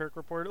Young Turk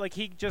reporter. Like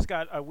he just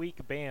got a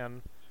week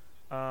ban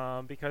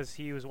because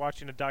he was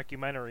watching a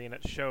documentary and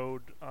it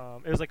showed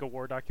it was like a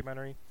war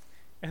documentary,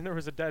 and there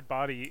was a dead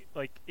body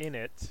like in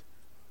it,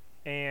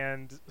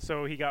 and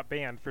so he got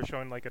banned for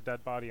showing like a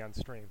dead body on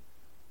stream.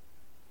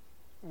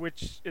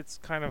 Which it's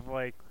kind of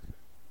like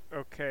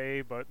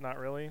okay, but not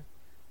really.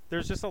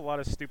 There's just a lot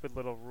of stupid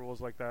little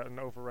rules like that and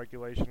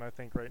overregulation, I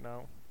think, right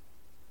now.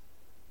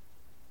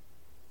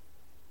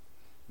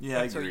 Yeah,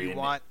 I And so agree. you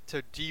want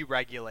to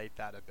deregulate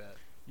that a bit.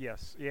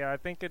 Yes. Yeah, I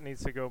think it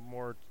needs to go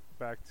more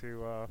back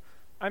to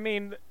I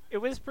mean, it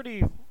was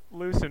pretty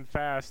loose and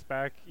fast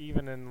back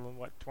even in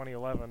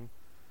 2011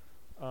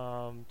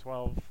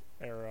 12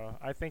 era.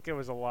 I think it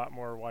was a lot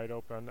more wide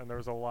open and there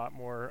was a lot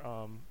more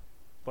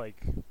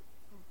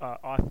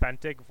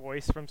authentic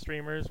voice from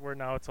streamers, where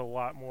now it's a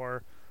lot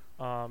more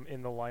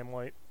in the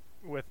limelight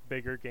with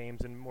bigger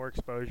games and more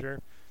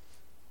exposure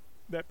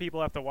that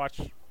people have to watch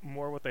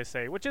more what they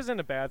say, which isn't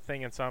a bad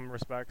thing in some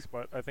respects,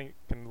 but I think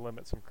can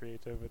limit some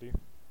creativity.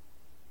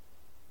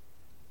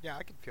 Yeah,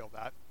 I can feel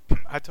that.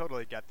 I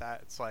totally get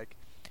that. It's like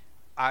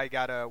I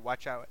gotta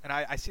watch out, and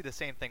I see the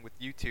same thing with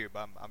YouTube.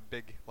 I'm a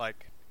big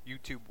like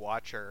YouTube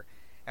watcher,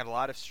 and a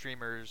lot of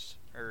streamers,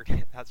 or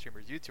not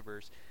streamers,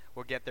 YouTubers,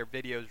 will get their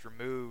videos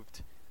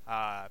removed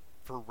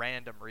for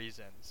random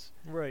reasons.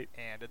 Right.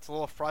 And it's a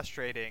little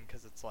frustrating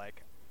because it's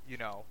like, you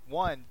know,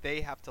 one,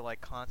 they have to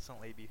like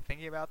constantly be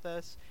thinking about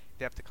this.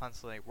 They have to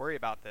constantly worry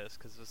about this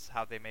because this is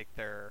how they make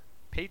their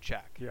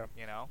paycheck. Yeah.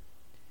 You know.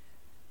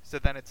 So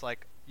then it's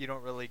like you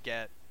don't really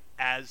get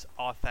as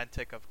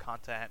authentic of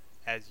content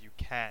as you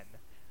can,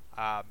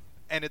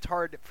 and it's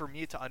hard for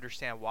me to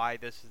understand why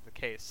this is the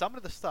case. Some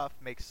of the stuff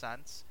makes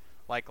sense,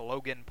 like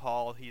Logan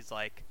Paul. He's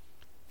like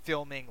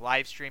filming,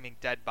 live streaming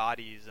dead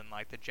bodies in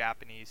like the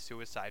Japanese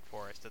suicide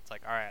forest. It's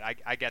like, all right,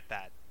 I get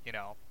that. You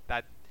know,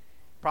 that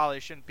probably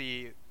shouldn't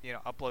be, you know,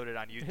 uploaded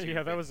on YouTube.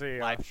 Yeah, that was a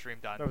live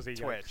streamed on that was a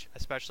Twitch, yikes.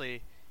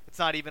 especially. It's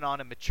not even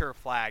on a mature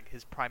flag.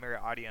 His primary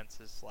audience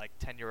is like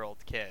 10-year-old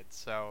kids,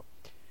 so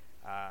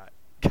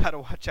gotta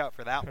watch out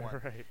for that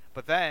one. Right.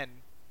 But then,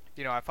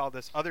 you know, I followed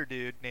this other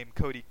dude named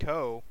Cody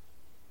Ko,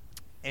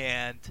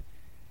 and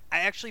I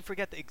actually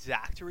forget the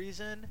exact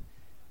reason,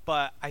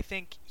 but I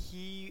think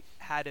he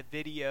had a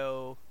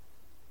video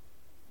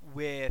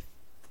with,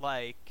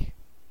 like,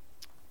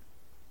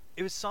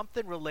 it was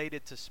something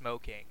related to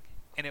smoking,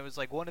 and it was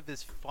like one of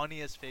his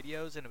funniest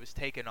videos, and it was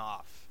taken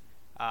off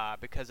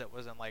because it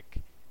wasn't like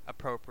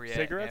appropriate.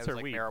 Cigarettes and it was or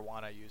like weed?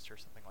 marijuana used or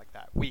something like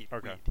that. Weed.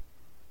 Okay. Weed.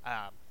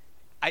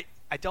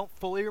 I don't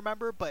fully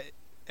remember, but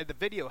the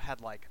video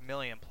had like 1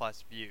 million+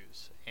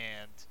 views,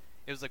 and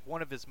it was like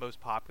one of his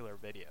most popular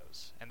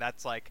videos, and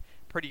that's like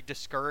pretty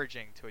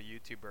discouraging to a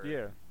YouTuber.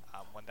 Yeah.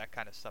 When that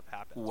kind of stuff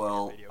happens. when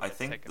Well, your video I gets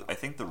think taken I off.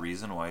 think the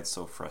reason why it's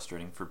so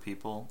frustrating for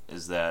people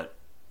is that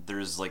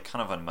there's like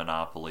kind of a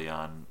monopoly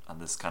on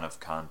this kind of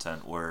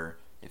content, where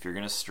if you're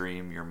gonna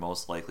stream, you're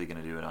most likely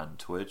gonna do it on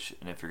Twitch,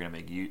 and if you're gonna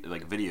make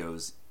like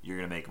videos, you're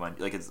gonna make money.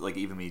 Like, it's like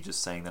even me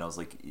just saying that, I was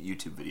like,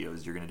 YouTube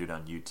videos, you're gonna do it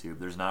on YouTube.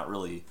 There's not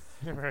really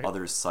Right.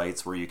 other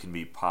sites where you can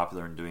be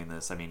popular in doing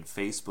this. I mean,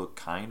 Facebook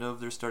kind of,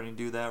 they're starting to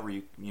do that,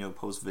 where you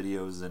post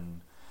videos and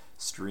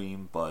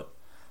stream, but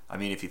I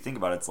mean, if you think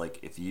about it, it's like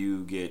if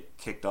you get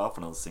kicked off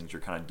one of those things,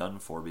 you're kind of done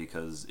for,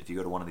 because if you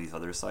go to one of these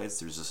other sites,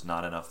 there's just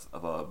not enough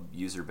of a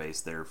user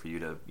base there for you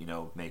to,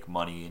 make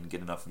money and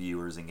get enough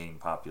viewers and gain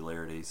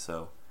popularity.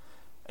 So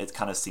it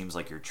kind of seems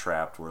like you're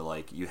trapped, where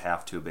like you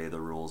have to obey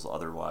the rules,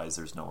 otherwise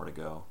there's nowhere to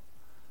go.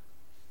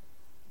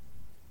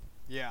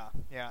 Yeah,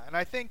 and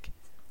I think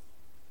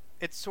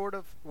it's sort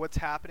of what's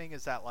happening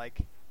is that like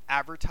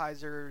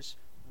advertisers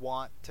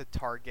want to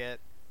target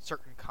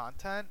certain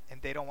content,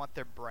 and they don't want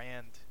their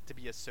brand to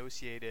be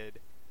associated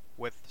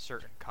with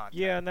certain content.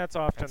 Yeah, and that's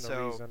often And the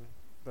so reason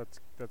that's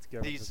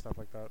given to these stuff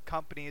like that.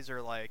 companies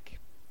are like,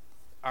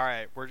 all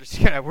right, we're just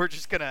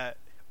gonna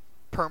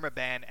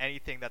permaban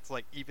anything that's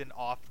like even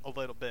off a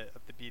little bit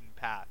of the beaten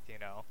path,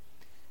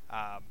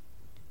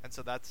 and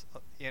so that's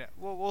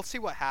we'll see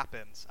what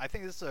happens. I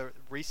think this is a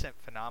recent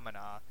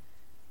phenomena.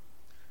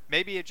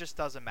 Maybe it just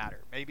doesn't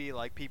matter. Maybe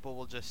like people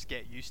will just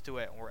get used to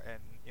it and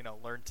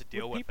learn to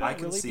deal Would with people I it.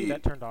 can really see- be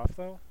that turned off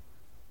though?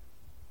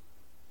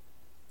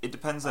 It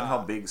depends on how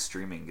big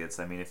streaming gets.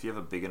 I mean, if you have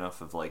a big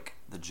enough of like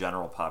the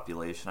general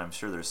population, I'm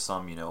sure there's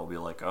some, will be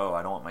like, oh,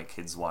 I don't want my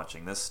kids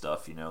watching this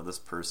stuff. This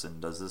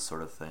person does this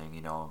sort of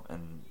thing,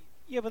 and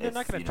Yeah, but they're if,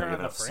 not going you to know, turn you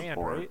on have the enough brand,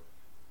 support. right?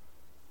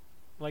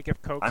 Like if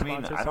Coke I mean,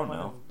 sponsored I don't someone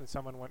know. and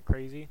someone went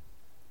crazy.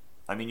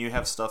 I mean, you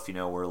have stuff,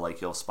 where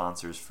like you'll have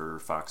sponsors for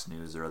Fox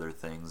News or other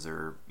things,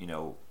 or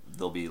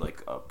there'll be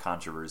like a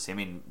controversy. I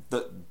mean,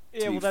 to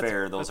be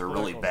fair, those are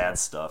really bad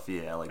stuff.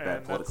 Yeah, like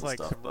bad political that's,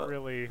 like, stuff. But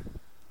really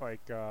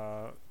like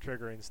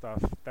triggering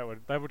stuff that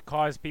would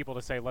cause people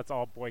to say, let's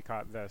all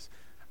boycott this.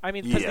 I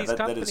mean, because these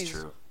companies that is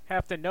true.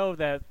 have to know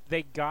that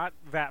they got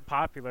that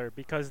popular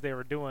because they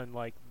were doing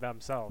like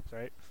themselves,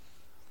 right?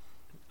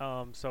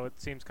 So it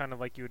seems kind of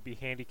like you would be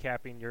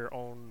handicapping your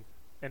own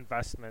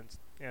investments,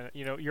 and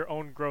your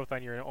own growth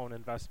on your own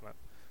investment,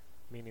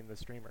 meaning the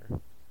streamer.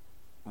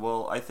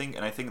 Well, I think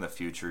in the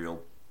future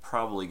you'll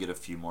probably get a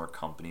few more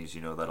companies,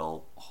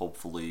 that'll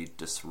hopefully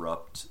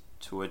disrupt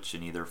Twitch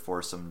and either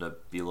force them to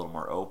be a little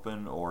more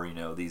open, or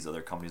these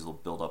other companies will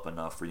build up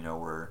enough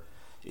where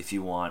if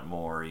you want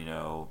more,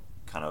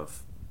 kind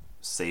of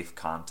safe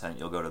content,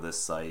 you'll go to this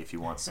site. If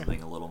you want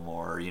something a little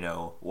more,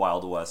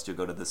 Wild West, you'll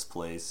go to this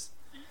place.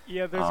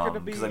 Yeah, there's going to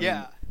be...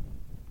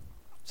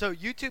 So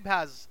YouTube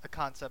has a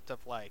concept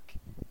of, like,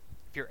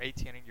 if you're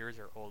 18 years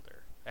or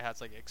older, it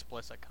has, like,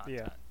 explicit content.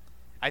 Yeah.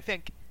 I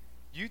think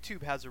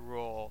YouTube has a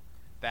rule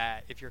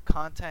that if your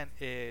content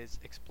is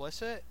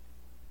explicit,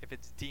 if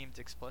it's deemed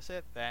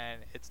explicit, then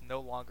it's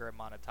no longer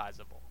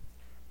monetizable.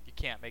 You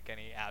can't make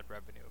any ad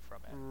revenue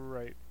from it.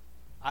 Right.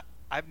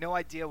 I have no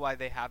idea why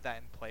they have that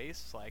in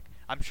place. Like,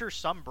 I'm sure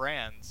some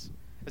brands,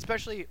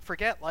 especially,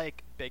 forget,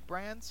 like, big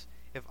brands.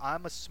 If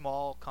I'm a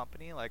small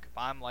company, like, if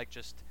I'm, like,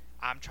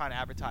 I'm trying to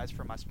advertise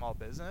for my small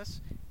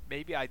business,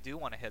 maybe I do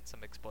want to hit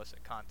some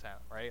explicit content,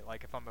 right?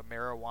 Like, if I'm a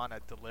marijuana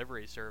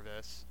delivery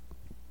service,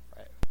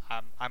 right,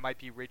 I might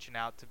be reaching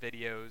out to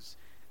videos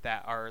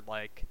that are,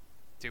 like,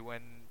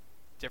 doing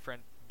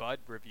different bud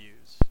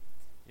reviews,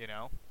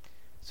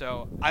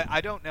 So,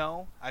 I don't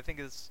know. I think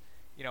it's,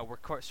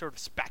 we're sort of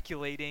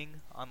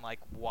speculating on, like,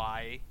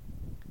 why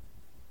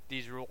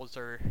these rules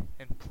are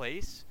in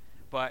place,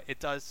 but it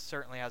does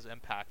certainly has an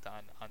impact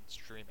on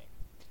streaming.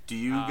 Do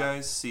you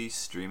guys see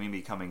streaming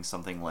becoming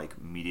something like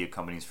media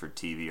companies for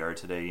TV are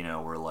today,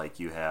 where like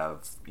you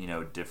have,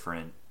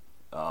 different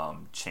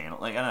channel,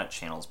 like not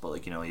channels, but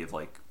like, you have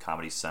like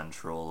Comedy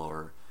Central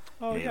or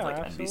you have like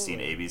absolutely. NBC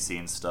and ABC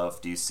and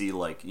stuff. Do you see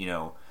like,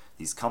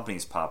 these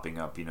companies popping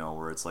up,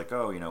 where it's like,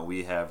 oh,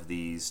 we have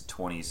these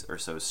 20 or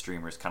so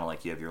streamers, kind of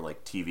like you have your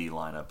like TV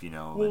lineup,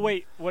 Well,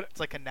 wait, what? It's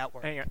like a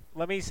network. Hang on.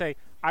 Let me say,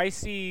 I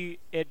see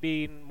it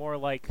being more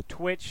like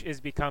Twitch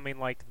is becoming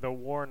like the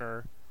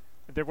Warner,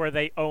 where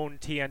they own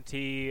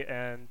TNT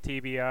and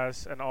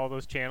TBS and all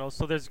those channels.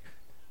 So there's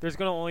going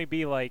to only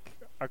be like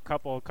a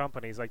couple of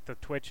companies like the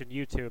Twitch and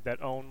YouTube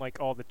that own like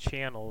all the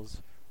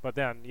channels. But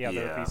then, there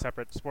would be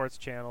separate sports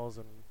channels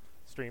and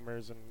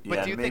streamers and.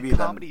 But do you think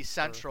Comedy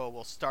Central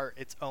will start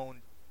its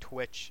own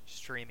Twitch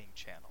streaming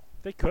channel?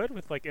 They could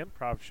with like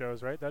improv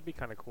shows, right? That'd be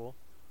kind of cool.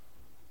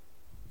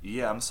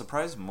 Yeah, I'm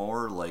surprised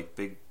more like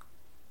big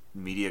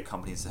media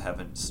companies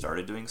haven't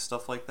started doing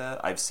stuff like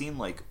that. I've seen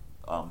like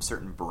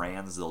certain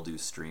brands, they'll do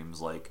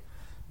streams, like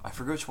I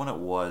forget which one it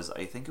was.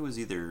 I think it was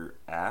either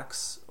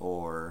Axe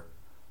or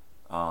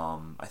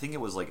I think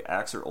it was like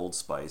Axe or Old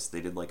Spice.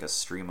 They did like a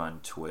stream on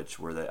Twitch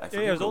where I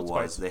forget what it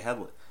was. They had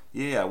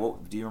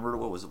what do you remember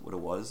what it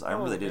was? I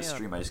remember they did a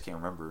stream, I just can't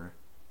remember.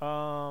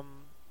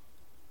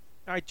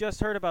 I just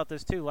heard about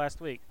this too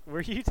last week.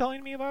 Were you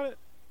telling me about it?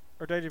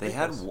 Or did you They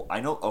had I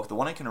know the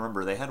one I can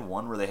remember, they had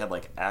one where they had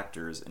like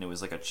actors and it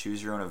was like a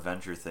choose your own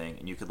adventure thing,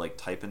 and you could like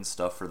type in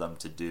stuff for them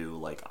to do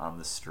like on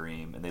the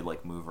stream, and they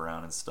like move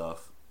around and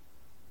stuff.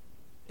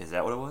 Is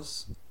that what it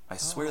was? I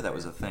swear that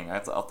was a thing.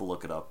 I'll have to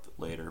look it up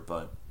later,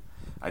 but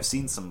I've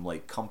seen some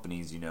like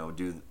companies,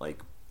 do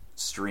like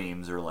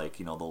streams, or like,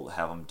 they'll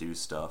have them do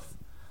stuff.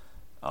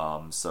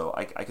 So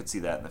I could see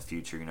that in the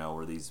future,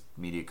 where these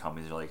media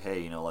companies are like,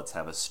 hey, let's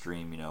have a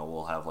stream,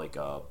 we'll have like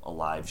a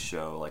live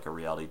show, like a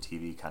reality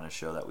TV kind of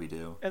show that we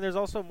do. And there's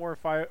also more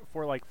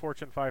for like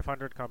Fortune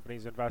 500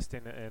 companies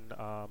investing in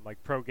like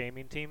pro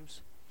gaming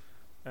teams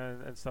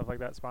and stuff like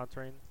that,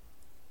 sponsoring.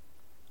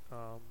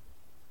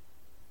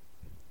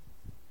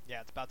 Yeah,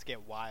 it's about to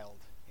get wild.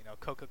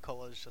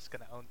 Coca-Cola is just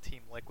going to own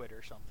Team Liquid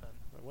or something.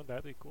 Wouldn't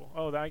that be cool?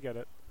 Oh, I get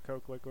it.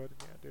 Coke Liquid.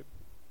 Yeah, dude.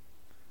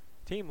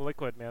 Team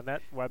Liquid, man,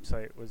 that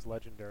website was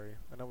legendary.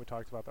 I know we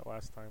talked about that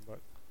last time, but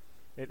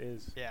it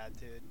is. Yeah,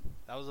 dude.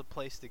 That was a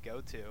place to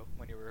go to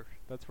when you were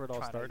That's where it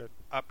all started.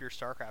 Up your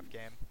StarCraft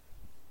game.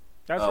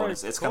 That's where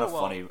it's kind of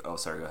funny. Oh,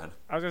 sorry, go ahead.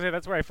 I was going to say,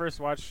 that's where I first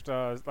watched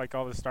like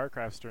all the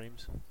StarCraft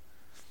streams.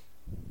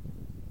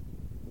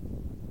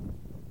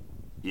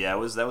 Yeah,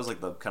 that was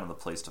like the kind of the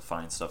place to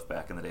find stuff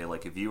back in the day.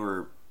 Like if you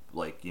were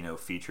like,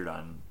 featured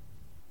on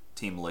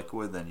Team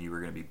Liquid, then you were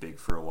going to be big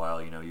for a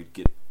while. You'd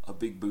get a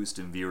big boost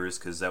in viewers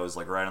because that was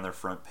like right on their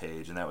front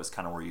page, and that was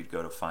kind of where you'd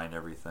go to find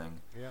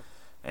everything. Yeah.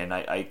 And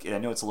I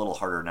know it's a little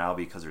harder now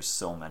because there's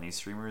so many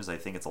streamers. I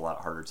think it's a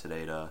lot harder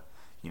today to,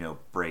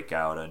 break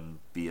out and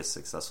be a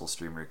successful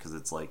streamer, because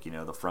it's like,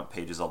 the front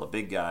page is all the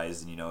big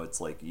guys, and,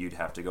 it's like you'd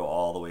have to go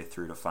all the way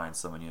through to find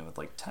someone, with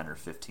like 10 or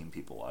 15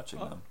 people watching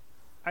them.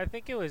 I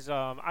think it was,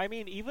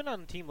 even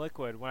on Team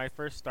Liquid, when I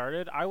first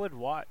started, I would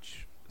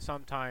watch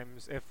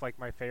sometimes if, like,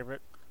 my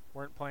favorite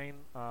weren't playing,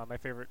 my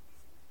favorite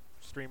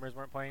streamers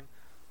weren't playing.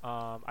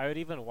 I would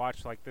even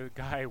watch like the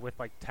guy with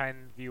like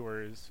 10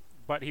 viewers,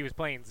 but he was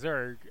playing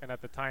Zerg, and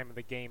at the time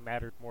the game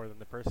mattered more than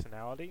the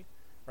personality,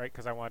 right?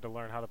 Because I wanted to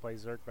learn how to play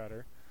Zerg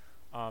better.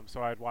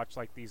 So I'd watch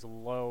like these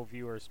low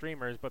viewer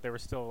streamers, but they were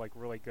still like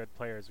really good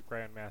players,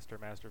 grandmaster,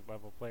 master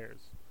level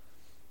players.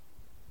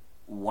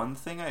 One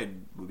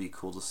thing would be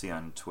cool to see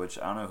on Twitch,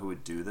 I don't know who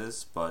would do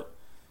this, but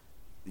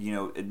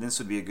and this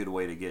would be a good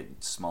way to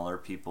get smaller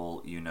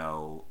people,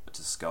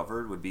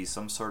 discovered, would be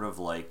some sort of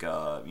like,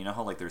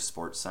 how like there's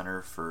Sports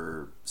Center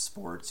for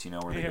sports,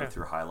 where they go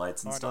through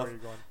highlights and stuff.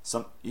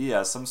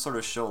 Some sort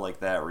of show like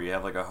that where you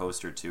have like a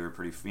host or two or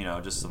pretty,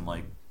 just some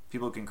like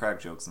people who can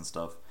crack jokes and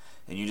stuff.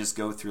 And you just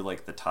go through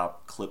like the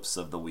top clips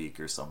of the week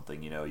or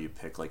something, you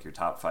pick like your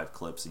top 5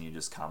 clips and you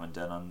just comment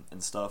on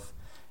and stuff.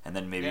 And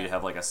then maybe you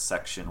have like a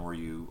section where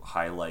you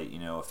highlight,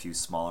 a few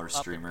smaller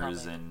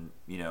streamers and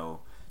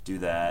do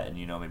that, and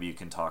maybe you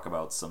can talk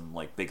about some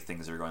like big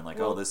things that are going, like,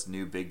 this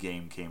new big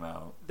game came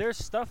out. There's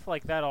stuff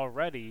like that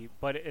already,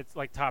 but it's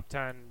like top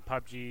 10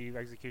 PUBG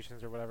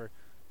executions or whatever.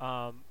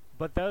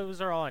 But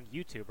those are all on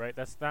YouTube, right?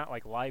 That's not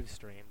like live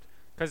streamed.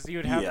 Because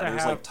you'd have to have...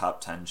 there's like top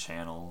 10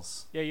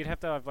 channels. Yeah, you'd have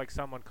to have like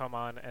someone come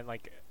on and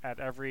like at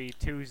every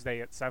Tuesday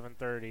at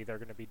 7:30 they're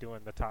going to be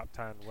doing the top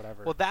 10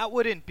 whatever. Well, that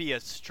wouldn't be a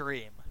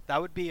stream.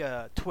 That would be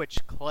a Twitch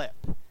clip.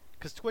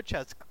 Because Twitch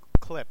has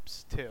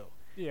clips too.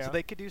 Yeah. So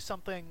they could do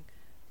something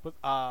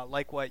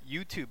like what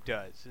YouTube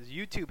does. Is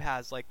YouTube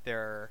has like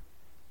their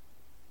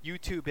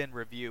YouTube in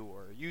review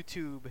or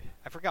YouTube...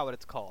 I forgot what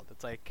it's called.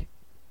 It's like...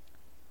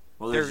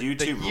 Well, there's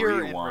YouTube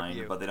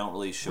Rewind, but they don't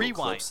really show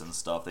clips and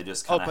stuff. They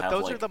just kind of have but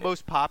those are the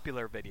most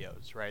popular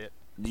videos, right?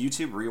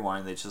 YouTube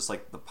Rewind, it's just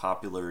like the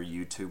popular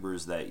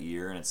YouTubers that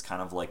year, and it's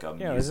kind of like a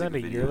music isn't that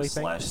a video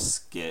 /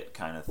 skit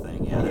kind of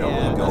thing. Yeah, they don't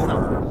really go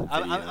over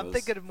videos. I'm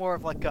thinking of more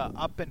of like a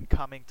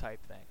up-and-coming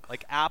type thing.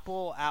 Like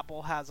Apple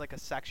has like a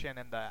section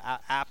in the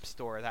App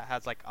Store that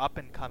has like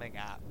up-and-coming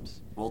apps.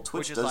 Well,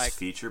 Twitch does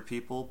feature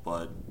people,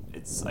 but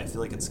I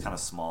feel like it's kind of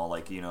small.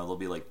 Like, there'll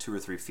be like 2 or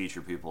 3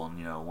 feature people,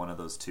 and one of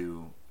those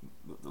 2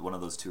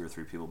 or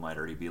 3 people might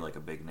already be like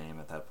a big name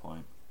at that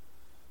point.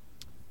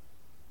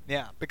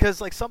 Yeah,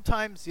 because like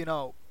sometimes,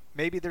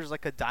 maybe there's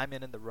like a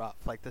diamond in the rough.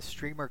 Like the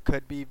streamer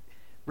could be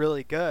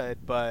really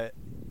good, but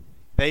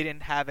they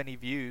didn't have any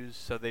views,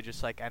 so they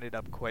just like ended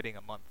up quitting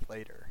a month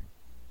later.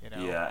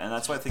 Yeah, and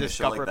that's why I think a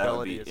show like that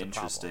would be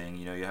interesting.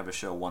 You have a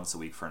show once a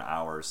week for an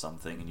hour or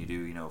something, and you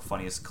do,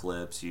 funniest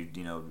clips. You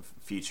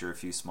feature a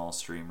few small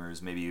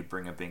streamers. Maybe you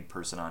bring a big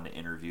person on to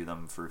interview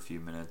them for a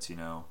few minutes.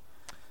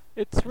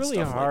 It's really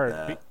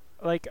hard.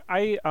 Like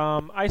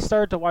I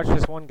started to watch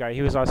this one guy.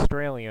 He was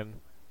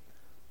Australian.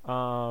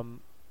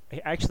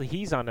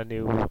 He's on a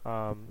new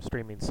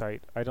streaming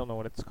site. I don't know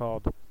what it's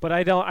called, but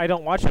I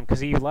don't watch him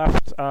because he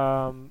left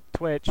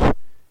Twitch,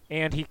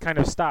 and he kind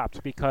of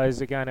stopped because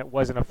again it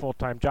wasn't a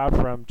full-time job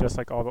for him. Just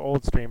like all the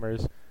old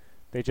streamers,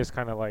 they just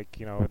kind of like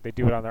they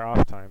do it on their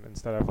off time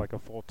instead of like a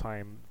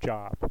full-time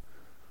job.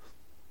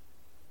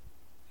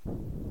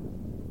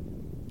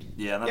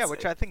 Yeah,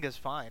 which I think is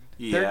fine.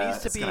 Yeah, there needs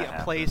to be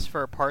a place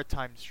for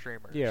part-time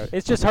streamers. Yeah,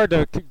 it's just hard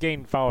to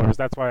gain followers.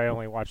 That's why I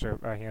only watch a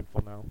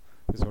handful now.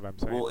 Is what I'm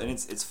saying. Well, and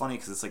it's funny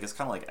because it's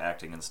kind of like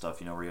acting and stuff,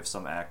 where you have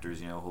some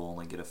actors, who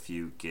only get a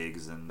few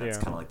gigs, and that's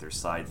kind of like their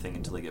side thing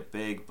until they get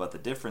big. But the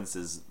difference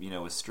is,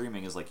 with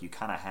streaming is like you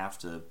kind of have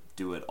to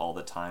do it all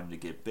the time to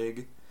get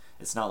big.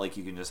 It's not like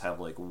you can just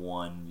have like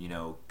one,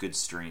 good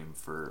stream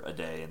for a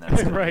day and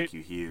that's gonna make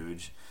you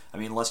huge. I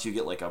mean, unless you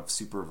get like a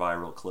super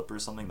viral clip or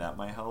something, that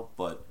might help.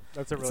 But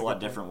it's a lot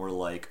different. Where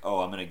like,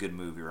 I'm in a good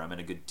movie or I'm in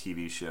a good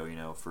TV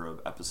show, for an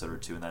episode or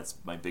 2, and that's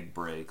my big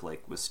break.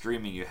 Like with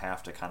streaming, you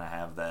have to kind of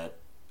have that.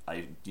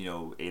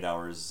 8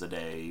 hours a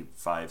day,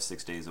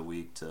 5-6 days a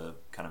week to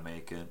kind of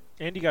make it.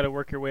 And you got to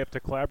work your way up to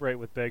collaborate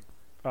with big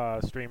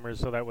streamers,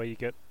 so that way you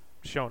get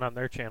shown on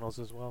their channels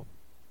as well.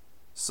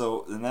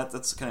 So, and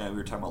that's kind of, we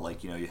were talking about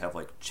like, you have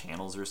like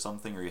channels or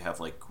something, or you have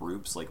like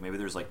groups, like maybe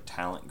there's like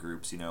talent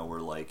groups,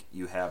 where like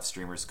you have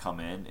streamers come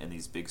in and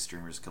these big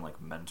streamers can like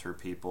mentor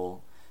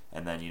people.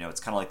 And then, it's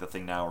kind of like the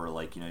thing now where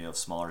like, you have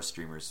smaller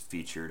streamers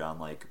featured on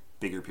like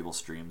bigger people's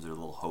streams, or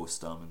they'll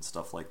host them and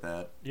stuff like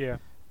that. Yeah.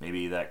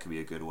 Maybe that could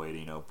be a good way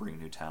to, bring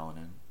new talent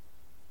in.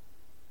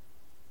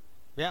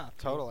 Yeah,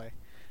 totally.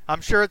 I'm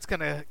sure it's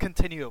going to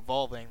continue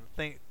evolving.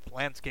 The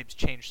landscape's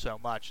changed so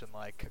much in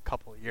like a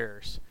couple of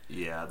years.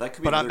 Yeah, that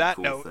could be another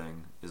cool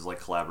thing, is like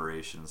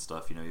collaboration and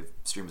stuff. You have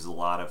streams with a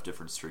lot of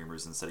different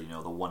streamers instead of,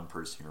 the one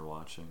person you're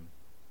watching.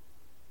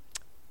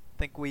 I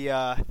think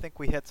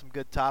we hit some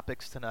good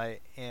topics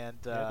tonight,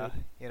 and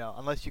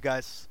unless you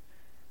guys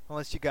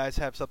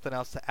have something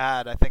else to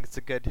add, I think it's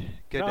a good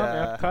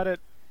cut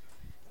it.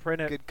 Print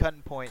it. Good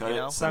cutting point,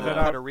 Send it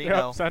out.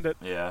 Yep, send it.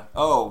 Yeah.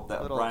 Oh,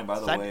 Brian, by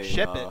the way,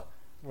 ship it.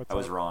 I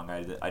was wrong.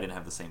 I didn't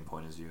have the same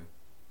point as you.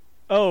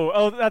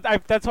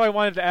 That's why I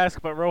wanted to ask,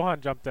 but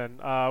Rohan jumped in.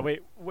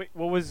 Wait, what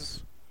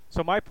was...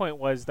 So my point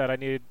was that I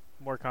needed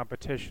more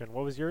competition.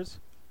 What was yours?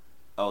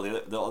 Oh,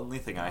 the only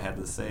thing I had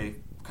to say,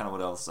 kind of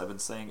what else I've been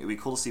saying, it'd be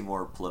cool to see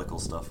more political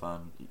stuff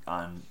on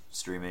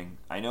streaming.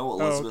 I know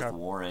Elizabeth okay.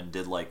 Warren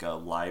did like a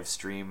live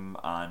stream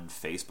on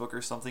Facebook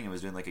or something and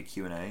was doing like a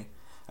Q&A.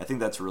 I think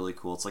that's really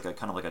cool. It's like a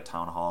kind of like a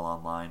town hall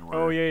online where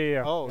Oh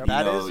yeah. Oh, Yep.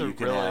 that You know, is a you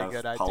can really have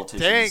good idea.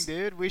 politicians- Dang,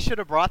 dude, we should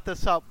have brought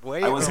this up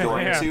way I was earlier.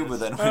 going Yeah. to, but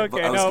then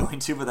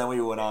Okay, but then we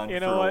went on You for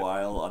know a what?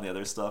 while on the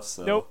other stuff.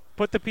 So Nope.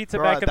 Put the pizza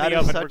Bruh, back in that the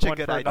is oven. We're such a going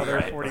good for idea. another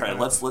All right, 40 all right.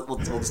 minutes.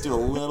 Let's do a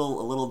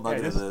little nugget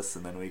of just- this,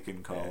 and then we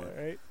can call Yeah,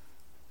 it. right?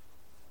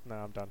 No,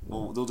 I'm done.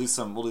 We'll do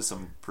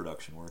some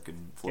production work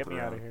and flip Get it me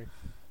around. out of here.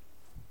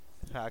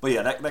 But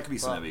yeah, that could be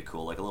something Well- that'd be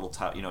cool, like a little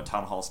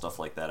town hall stuff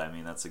like that. I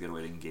mean, that's a good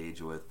way to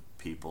engage with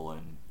people,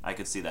 and I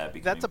could see that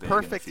becoming That's a big in the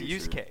perfect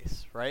use future.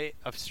 case, right,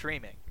 of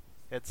streaming.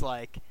 It's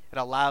like it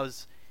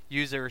allows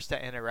users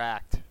to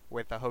interact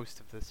with the host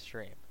of the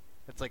stream.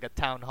 It's like a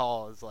town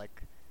hall is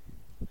like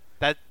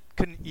that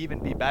couldn't even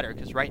be better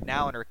because right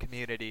now in our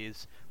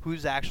communities,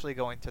 who's actually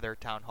going to their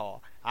town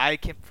hall? I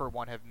can, for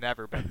one, have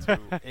never been to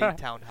a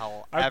town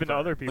hall. I've been to ever.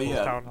 other But people's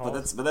yeah, town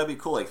halls. but that'd be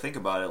cool. Like, think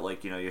about it.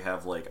 Like, you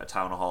have like a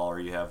town hall, or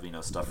you have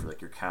stuff for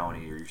like your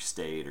county or your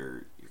state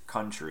or your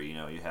country.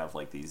 You have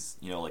like these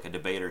like a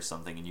debate or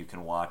something, and you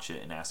can watch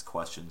it and ask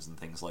questions and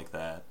things like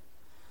that.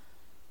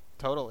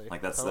 Totally.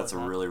 Like that's totally, a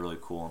man. really really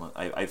cool.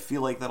 And I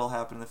feel like that'll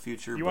happen in the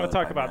future. You want but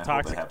to talk I mean, about I hope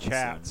it toxic happens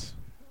chats? soon.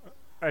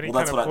 Any Well,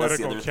 that's kind of that's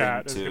the political other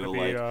chat thing is too.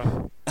 going to be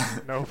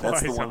Like, no that's fly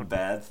the one zone.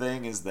 bad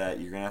thing is that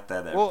you're gonna have to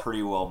have that Well,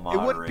 pretty well It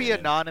moderated. wouldn't be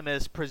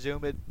anonymous,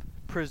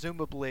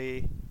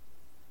 presumably,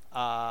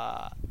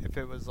 if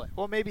it was like.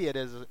 Well, maybe it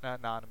is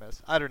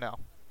anonymous. I don't know.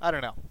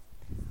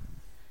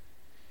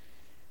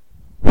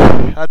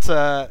 That's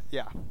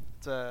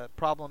it's a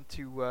problem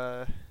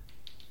to.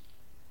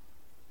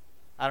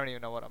 I don't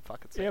even know what I'm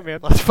fucking saying. Yeah, man.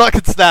 Let's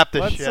fucking snap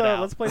this shit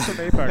out. Let's play some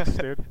Apex,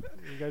 dude.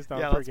 You guys down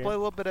Yeah, for a let's game? play a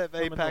little bit of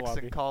I'm in the Apex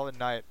lobby. and call it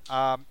night.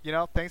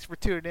 Thanks for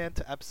tuning in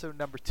to episode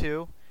number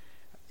 2.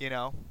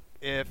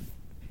 If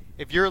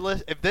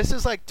if this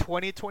is like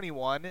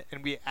 2021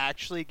 and we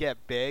actually get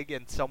big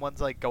and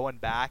someone's like going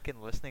back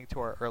and listening to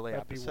our early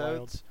That'd be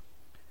episodes,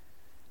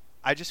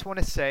 I just want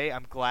to say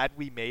I'm glad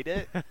we made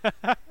it.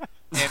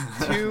 And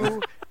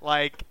 2,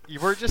 like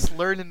we're just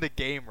learning the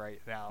game right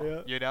now.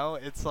 Yeah.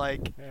 It's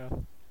like Yeah.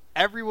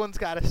 everyone's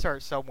got to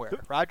start somewhere.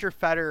 Roger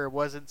Federer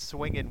wasn't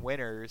swinging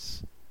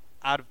winners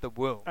out of the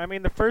womb. I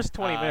mean, the first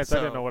 20 minutes, I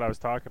didn't so- know what I was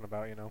talking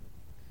about,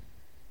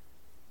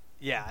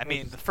 Yeah, I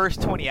mean, the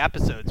first 20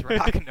 episodes, we're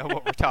not going to know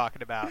what we're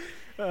talking about.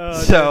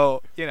 Okay.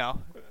 So,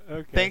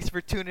 Okay. thanks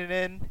for tuning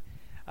in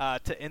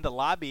to In the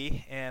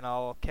Lobby, and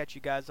I'll catch you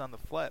guys on the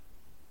flip.